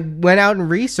third. I went out and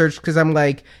researched because I'm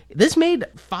like, this made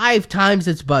 5 times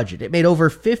its budget. It made over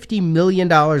 $50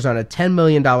 million on a $10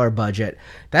 million budget.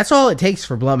 That's all it takes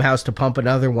for Blumhouse to pump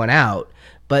another one out.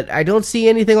 But I don't see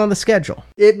anything on the schedule.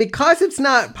 Because it's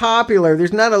not popular,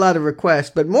 there's not a lot of requests,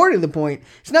 but more to the point,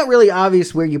 it's not really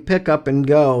obvious where you pick up and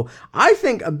go. I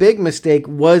think a big mistake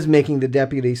was making the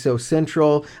deputy so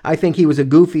central. I think he was a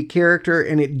goofy character,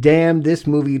 and it damned this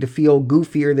movie to feel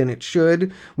goofier than it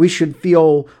should. We should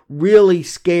feel really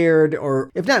scared,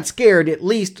 or if not scared, at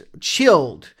least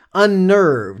chilled,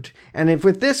 unnerved. And if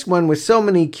with this one, with so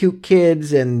many cute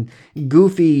kids and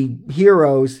goofy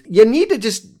heroes, you need to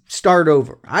just start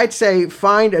over. I'd say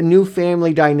find a new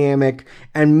family dynamic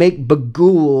and make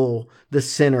Bagul the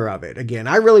center of it again.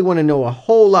 I really want to know a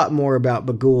whole lot more about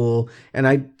Bagul, and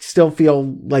I still feel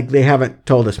like they haven't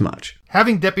told us much.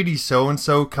 Having Deputy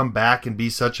So-and-so come back and be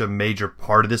such a major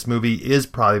part of this movie is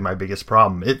probably my biggest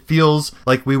problem. It feels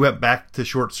like we went back to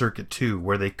Short Circuit 2,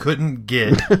 where they couldn't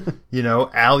get,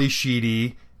 Ali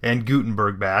Sheedy and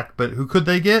Gutenberg back, but who could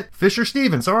they get? Fisher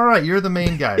Stevens. All right, you're the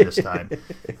main guy this time.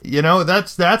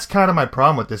 That's kind of my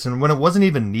problem with this, and when it wasn't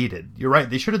even needed. You're right,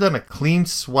 they should have done a clean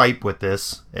swipe with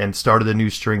this and started a new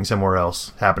string somewhere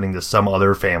else, happening to some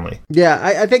other family. Yeah,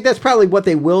 I think that's probably what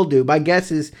they will do. My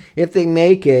guess is if they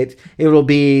make it, it'll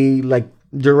be like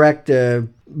direct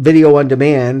video on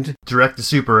demand. Direct to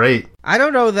Super 8. I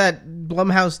don't know that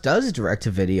Blumhouse does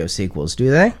direct-to-video sequels, do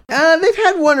they? They've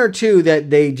had one or two that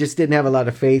they just didn't have a lot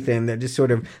of faith in, that just sort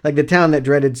of, like The Town That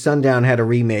Dreaded Sundown had a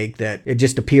remake that it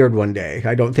just appeared one day.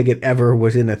 I don't think it ever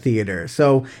was in a theater.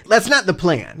 So that's not the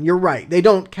plan. You're right. They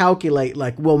don't calculate,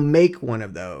 like, we'll make one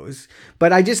of those.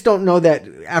 But I just don't know that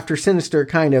after Sinister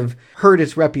kind of hurt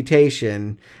its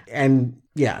reputation and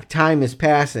time is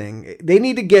passing, they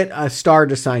need to get a star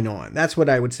to sign on. That's what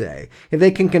I would say. If they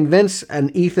can convince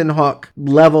an Ethan Hawke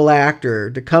level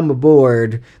actor to come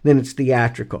aboard, then it's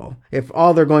theatrical. If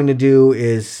all they're going to do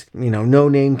is,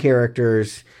 no-name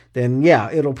characters, then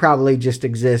it'll probably just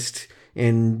exist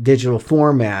in digital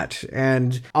format.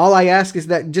 And all I ask is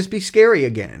that just be scary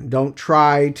again. Don't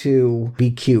try to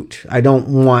be cute. I don't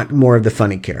want more of the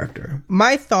funny character.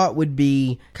 My thought would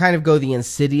be kind of go the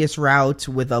Insidious route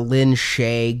with a Lin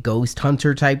Shaye ghost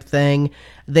hunter type thing.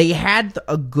 They had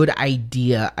a good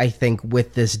idea, I think,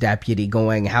 with this deputy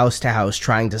going house to house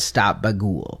trying to stop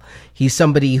Bagul. He's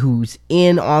somebody who's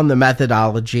in on the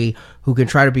methodology, who can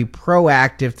try to be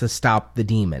proactive to stop the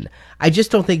demon. I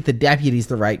just don't think the deputy's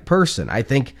the right person. I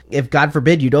think if, God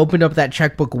forbid, you'd opened up that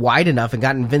checkbook wide enough and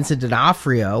gotten Vincent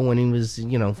D'Onofrio when he was,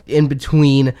 in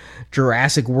between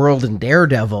Jurassic World and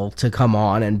Daredevil to come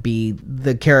on and be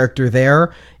the character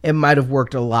there, it might have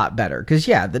worked a lot better. Because,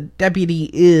 the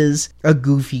deputy is a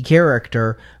goofy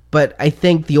character, but I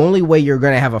think the only way you're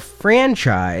going to have a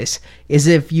franchise is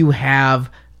if you have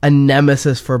a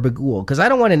nemesis for Bagul, because I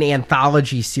don't want an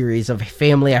anthology series of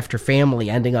family after family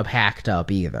ending up hacked up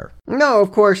either. No,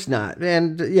 of course not.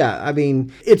 And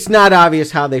it's not obvious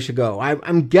how they should go.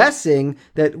 I'm guessing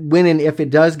that when and if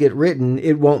it does get written,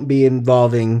 it won't be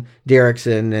involving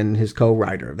Derrickson and his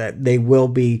co-writer, that they will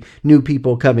be new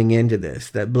people coming into this,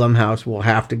 that Blumhouse will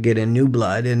have to get in new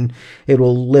blood and it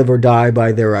will live or die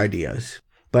by their ideas.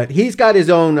 But he's got his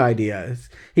own ideas.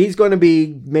 He's going to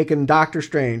be making Doctor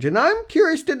Strange, and I'm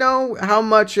curious to know how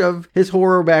much of his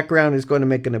horror background is going to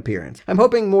make an appearance. I'm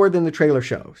hoping more than the trailer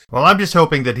shows. Well, I'm just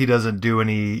hoping that he doesn't do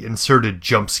any inserted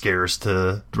jump scares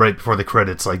right before the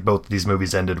credits like both of these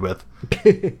movies ended with.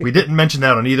 We didn't mention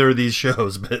that on either of these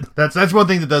shows, but that's one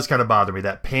thing that does kind of bother me,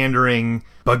 that pandering,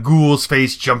 Bagul's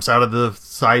face jumps out of the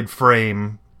side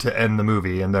frame to end the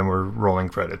movie, and then we're rolling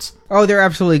credits. Oh, they're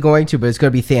absolutely going to, but it's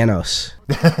going to be Thanos.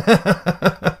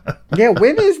 Yeah,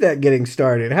 when is that getting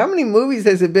started? How many movies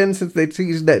has it been since they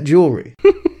teased that jewelry?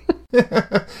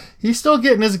 He's still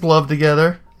getting his glove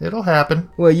together. It'll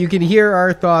happen. Well, you can hear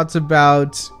our thoughts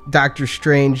about Doctor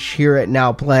Strange here at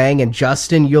Now Playing, and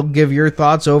Justin, you'll give your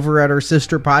thoughts over at our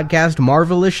sister podcast,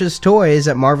 Marvelicious Toys,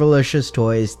 at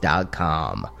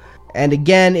marvelicioustoys.com. And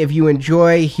again, if you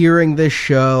enjoy hearing this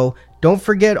show, don't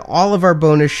forget all of our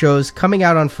bonus shows coming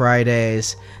out on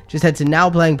Fridays. Just head to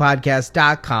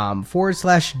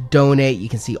nowplayingpodcast.com/donate. You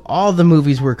can see all the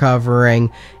movies we're covering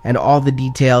and all the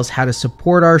details, how to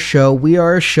support our show. We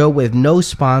are a show with no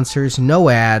sponsors, no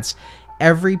ads.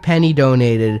 Every penny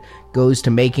donated goes to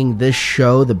making this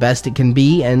show the best it can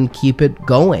be and keep it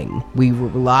going. We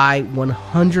rely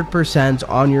 100%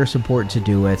 on your support to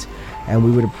do it, and we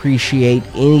would appreciate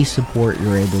any support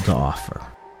you're able to offer.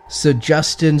 So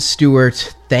Justin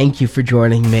Stewart, thank you for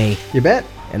joining me. You bet.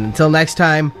 And until next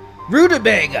time,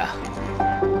 rutabaga!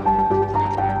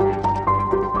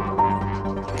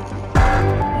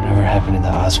 And happened to the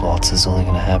Oswalds is only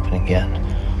going to happen again.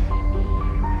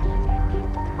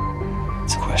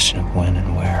 It's a question of when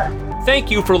and where. Thank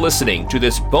you for listening to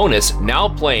this bonus Now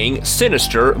Playing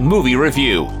Sinister movie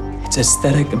review. It's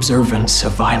aesthetic observance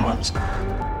of violence.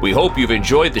 We hope you've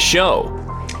enjoyed the show.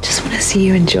 I just want to see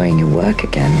you enjoying your work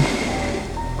again.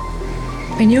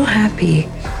 When you're happy,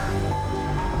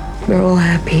 we're all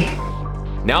happy.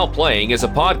 Now Playing is a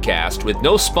podcast with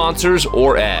no sponsors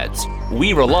or ads.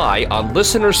 We rely on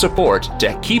listener support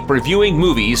to keep reviewing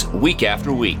movies week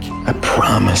after week. I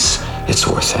promise it's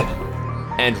worth it.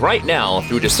 And right now,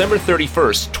 through December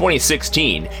 31st,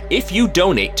 2016, if you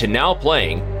donate to Now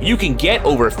Playing, you can get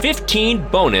over 15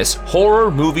 bonus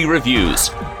horror movie reviews.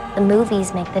 The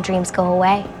movies make the dreams go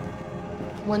away.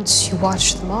 Once you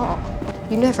watch them all,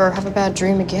 you never have a bad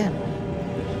dream again.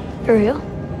 For real?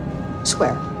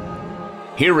 Swear.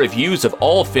 Hear reviews of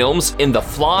all films in the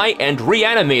Fly and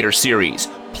Reanimator series,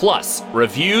 plus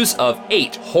reviews of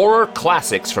 8 horror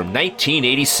classics from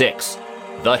 1986.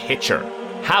 The Hitcher,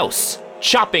 House,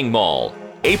 Chopping Mall,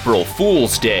 April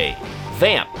Fool's Day,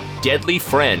 Vamp, Deadly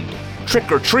Friend,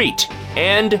 Trick or Treat,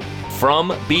 and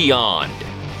From Beyond.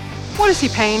 What is he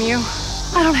paying you?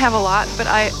 I don't have a lot, but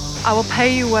I will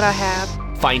pay you what I have.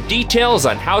 Find details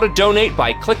on how to donate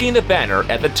by clicking the banner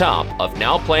at the top of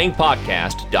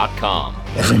NowPlayingPodcast.com.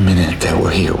 Every minute that we're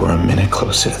here, we're a minute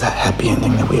closer to that happy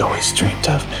ending that we always dreamed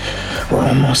of. We're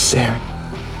almost there.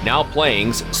 Now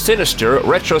Playing's Sinister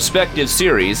retrospective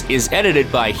series is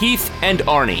edited by Heath and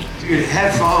Arnie. Dude,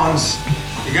 headphones.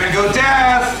 You're gonna go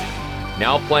deaf.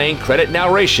 Now Playing credit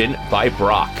narration by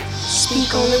Brock.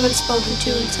 Speak only when spoken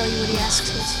to and tell you what he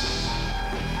asks us.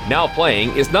 Now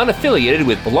Playing is not affiliated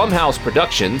with Blumhouse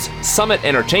Productions, Summit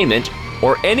Entertainment,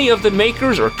 or any of the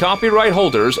makers or copyright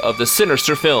holders of the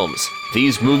Sinister films.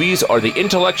 These movies are the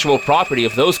intellectual property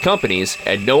of those companies,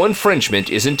 and no infringement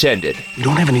is intended. We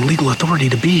don't have any legal authority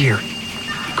to be here.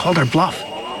 We called our bluff.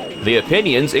 The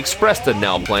opinions expressed in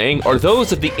Now Playing are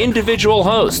those of the individual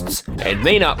hosts, and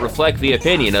may not reflect the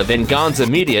opinion of Venganza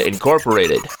Media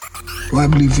Incorporated. Do I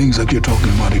believe things like you're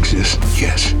talking about exist?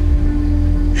 Yes.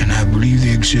 And I believe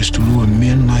they exist to lure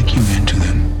men like you into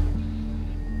them.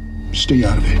 Stay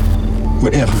out of it,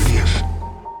 whatever it is.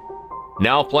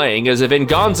 Now Playing is a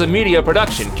Venganza Media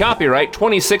production, copyright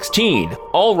 2016,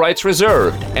 all rights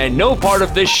reserved, and no part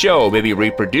of this show may be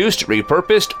reproduced,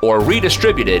 repurposed, or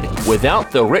redistributed without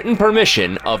the written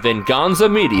permission of Venganza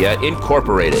Media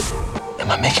Incorporated. Am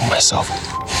I making myself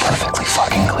perfectly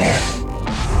fucking clear?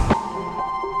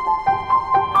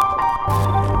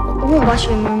 I won't watch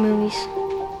any more movies.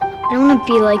 I don't want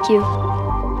to be like you.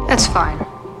 That's fine.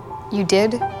 You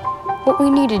did what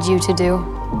we needed you to do.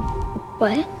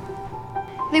 What?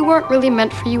 They weren't really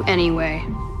meant for you anyway.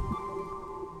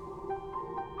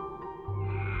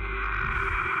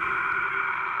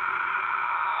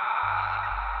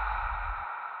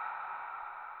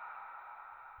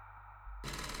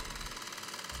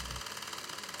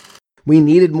 We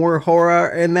needed more horror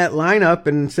in that lineup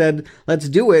and said, let's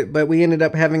do it. But we ended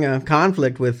up having a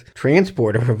conflict with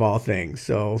Transporter of all things.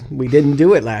 So we didn't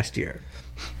do it last year.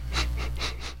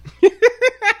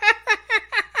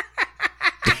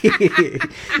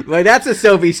 Well, that's a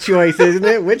Sophie's choice, isn't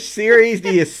it? Which series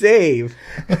do you save?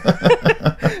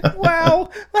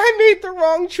 Wow, I made the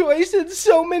wrong choice in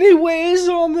so many ways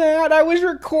on that. I was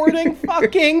recording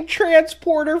fucking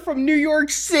Transporter from New York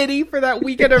City for that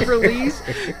weekend of release,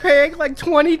 paying like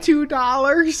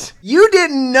 $22. You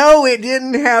didn't know it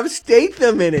didn't have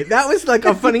Statham in it. That was like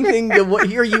a funny thing to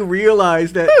hear you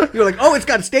realize that you're like, oh, it's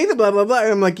got Statham, blah, blah, blah.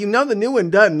 And I'm like, you know, the new one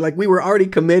doesn't. Like, we were already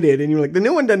committed. And you're like, the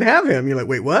new one doesn't have him. You're like,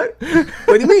 wait, what? What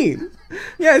do you mean?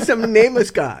 Yeah, it's some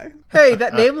nameless guy. Hey,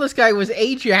 that nameless guy was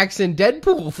Ajax in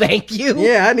Deadpool, thank you.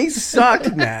 Yeah, and he sucked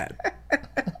in that.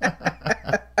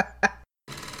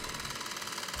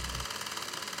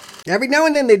 Every now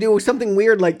and then they do something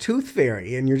weird like Tooth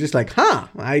Fairy, and you're just like, huh,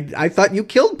 I thought you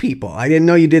killed people. I didn't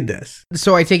know you did this.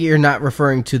 So I take it you're not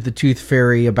referring to the Tooth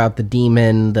Fairy about the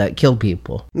demon that killed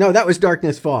people. No, that was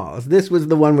Darkness Falls. This was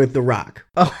the one with The Rock.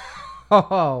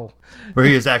 Oh. Where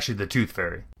he is actually the Tooth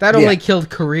Fairy. That only killed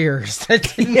careers.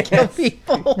 That didn't kill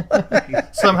people.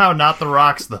 Somehow not the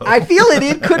Rocks, though. I feel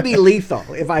it could be lethal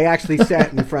if I actually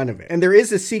sat in front of it. And there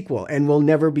is a sequel, and we'll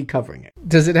never be covering it.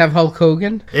 Does it have Hulk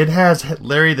Hogan? It has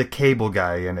Larry the Cable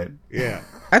Guy in it. Yeah.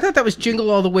 I thought that was Jingle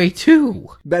All the Way too.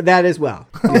 But that as well.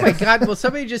 Oh my God, will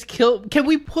somebody just kill... Can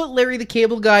we put Larry the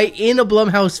Cable Guy in a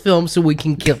Blumhouse film so we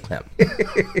can kill him?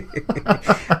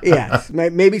 Yes.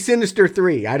 Maybe Sinister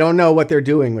 3. I don't know what they're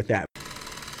doing with that.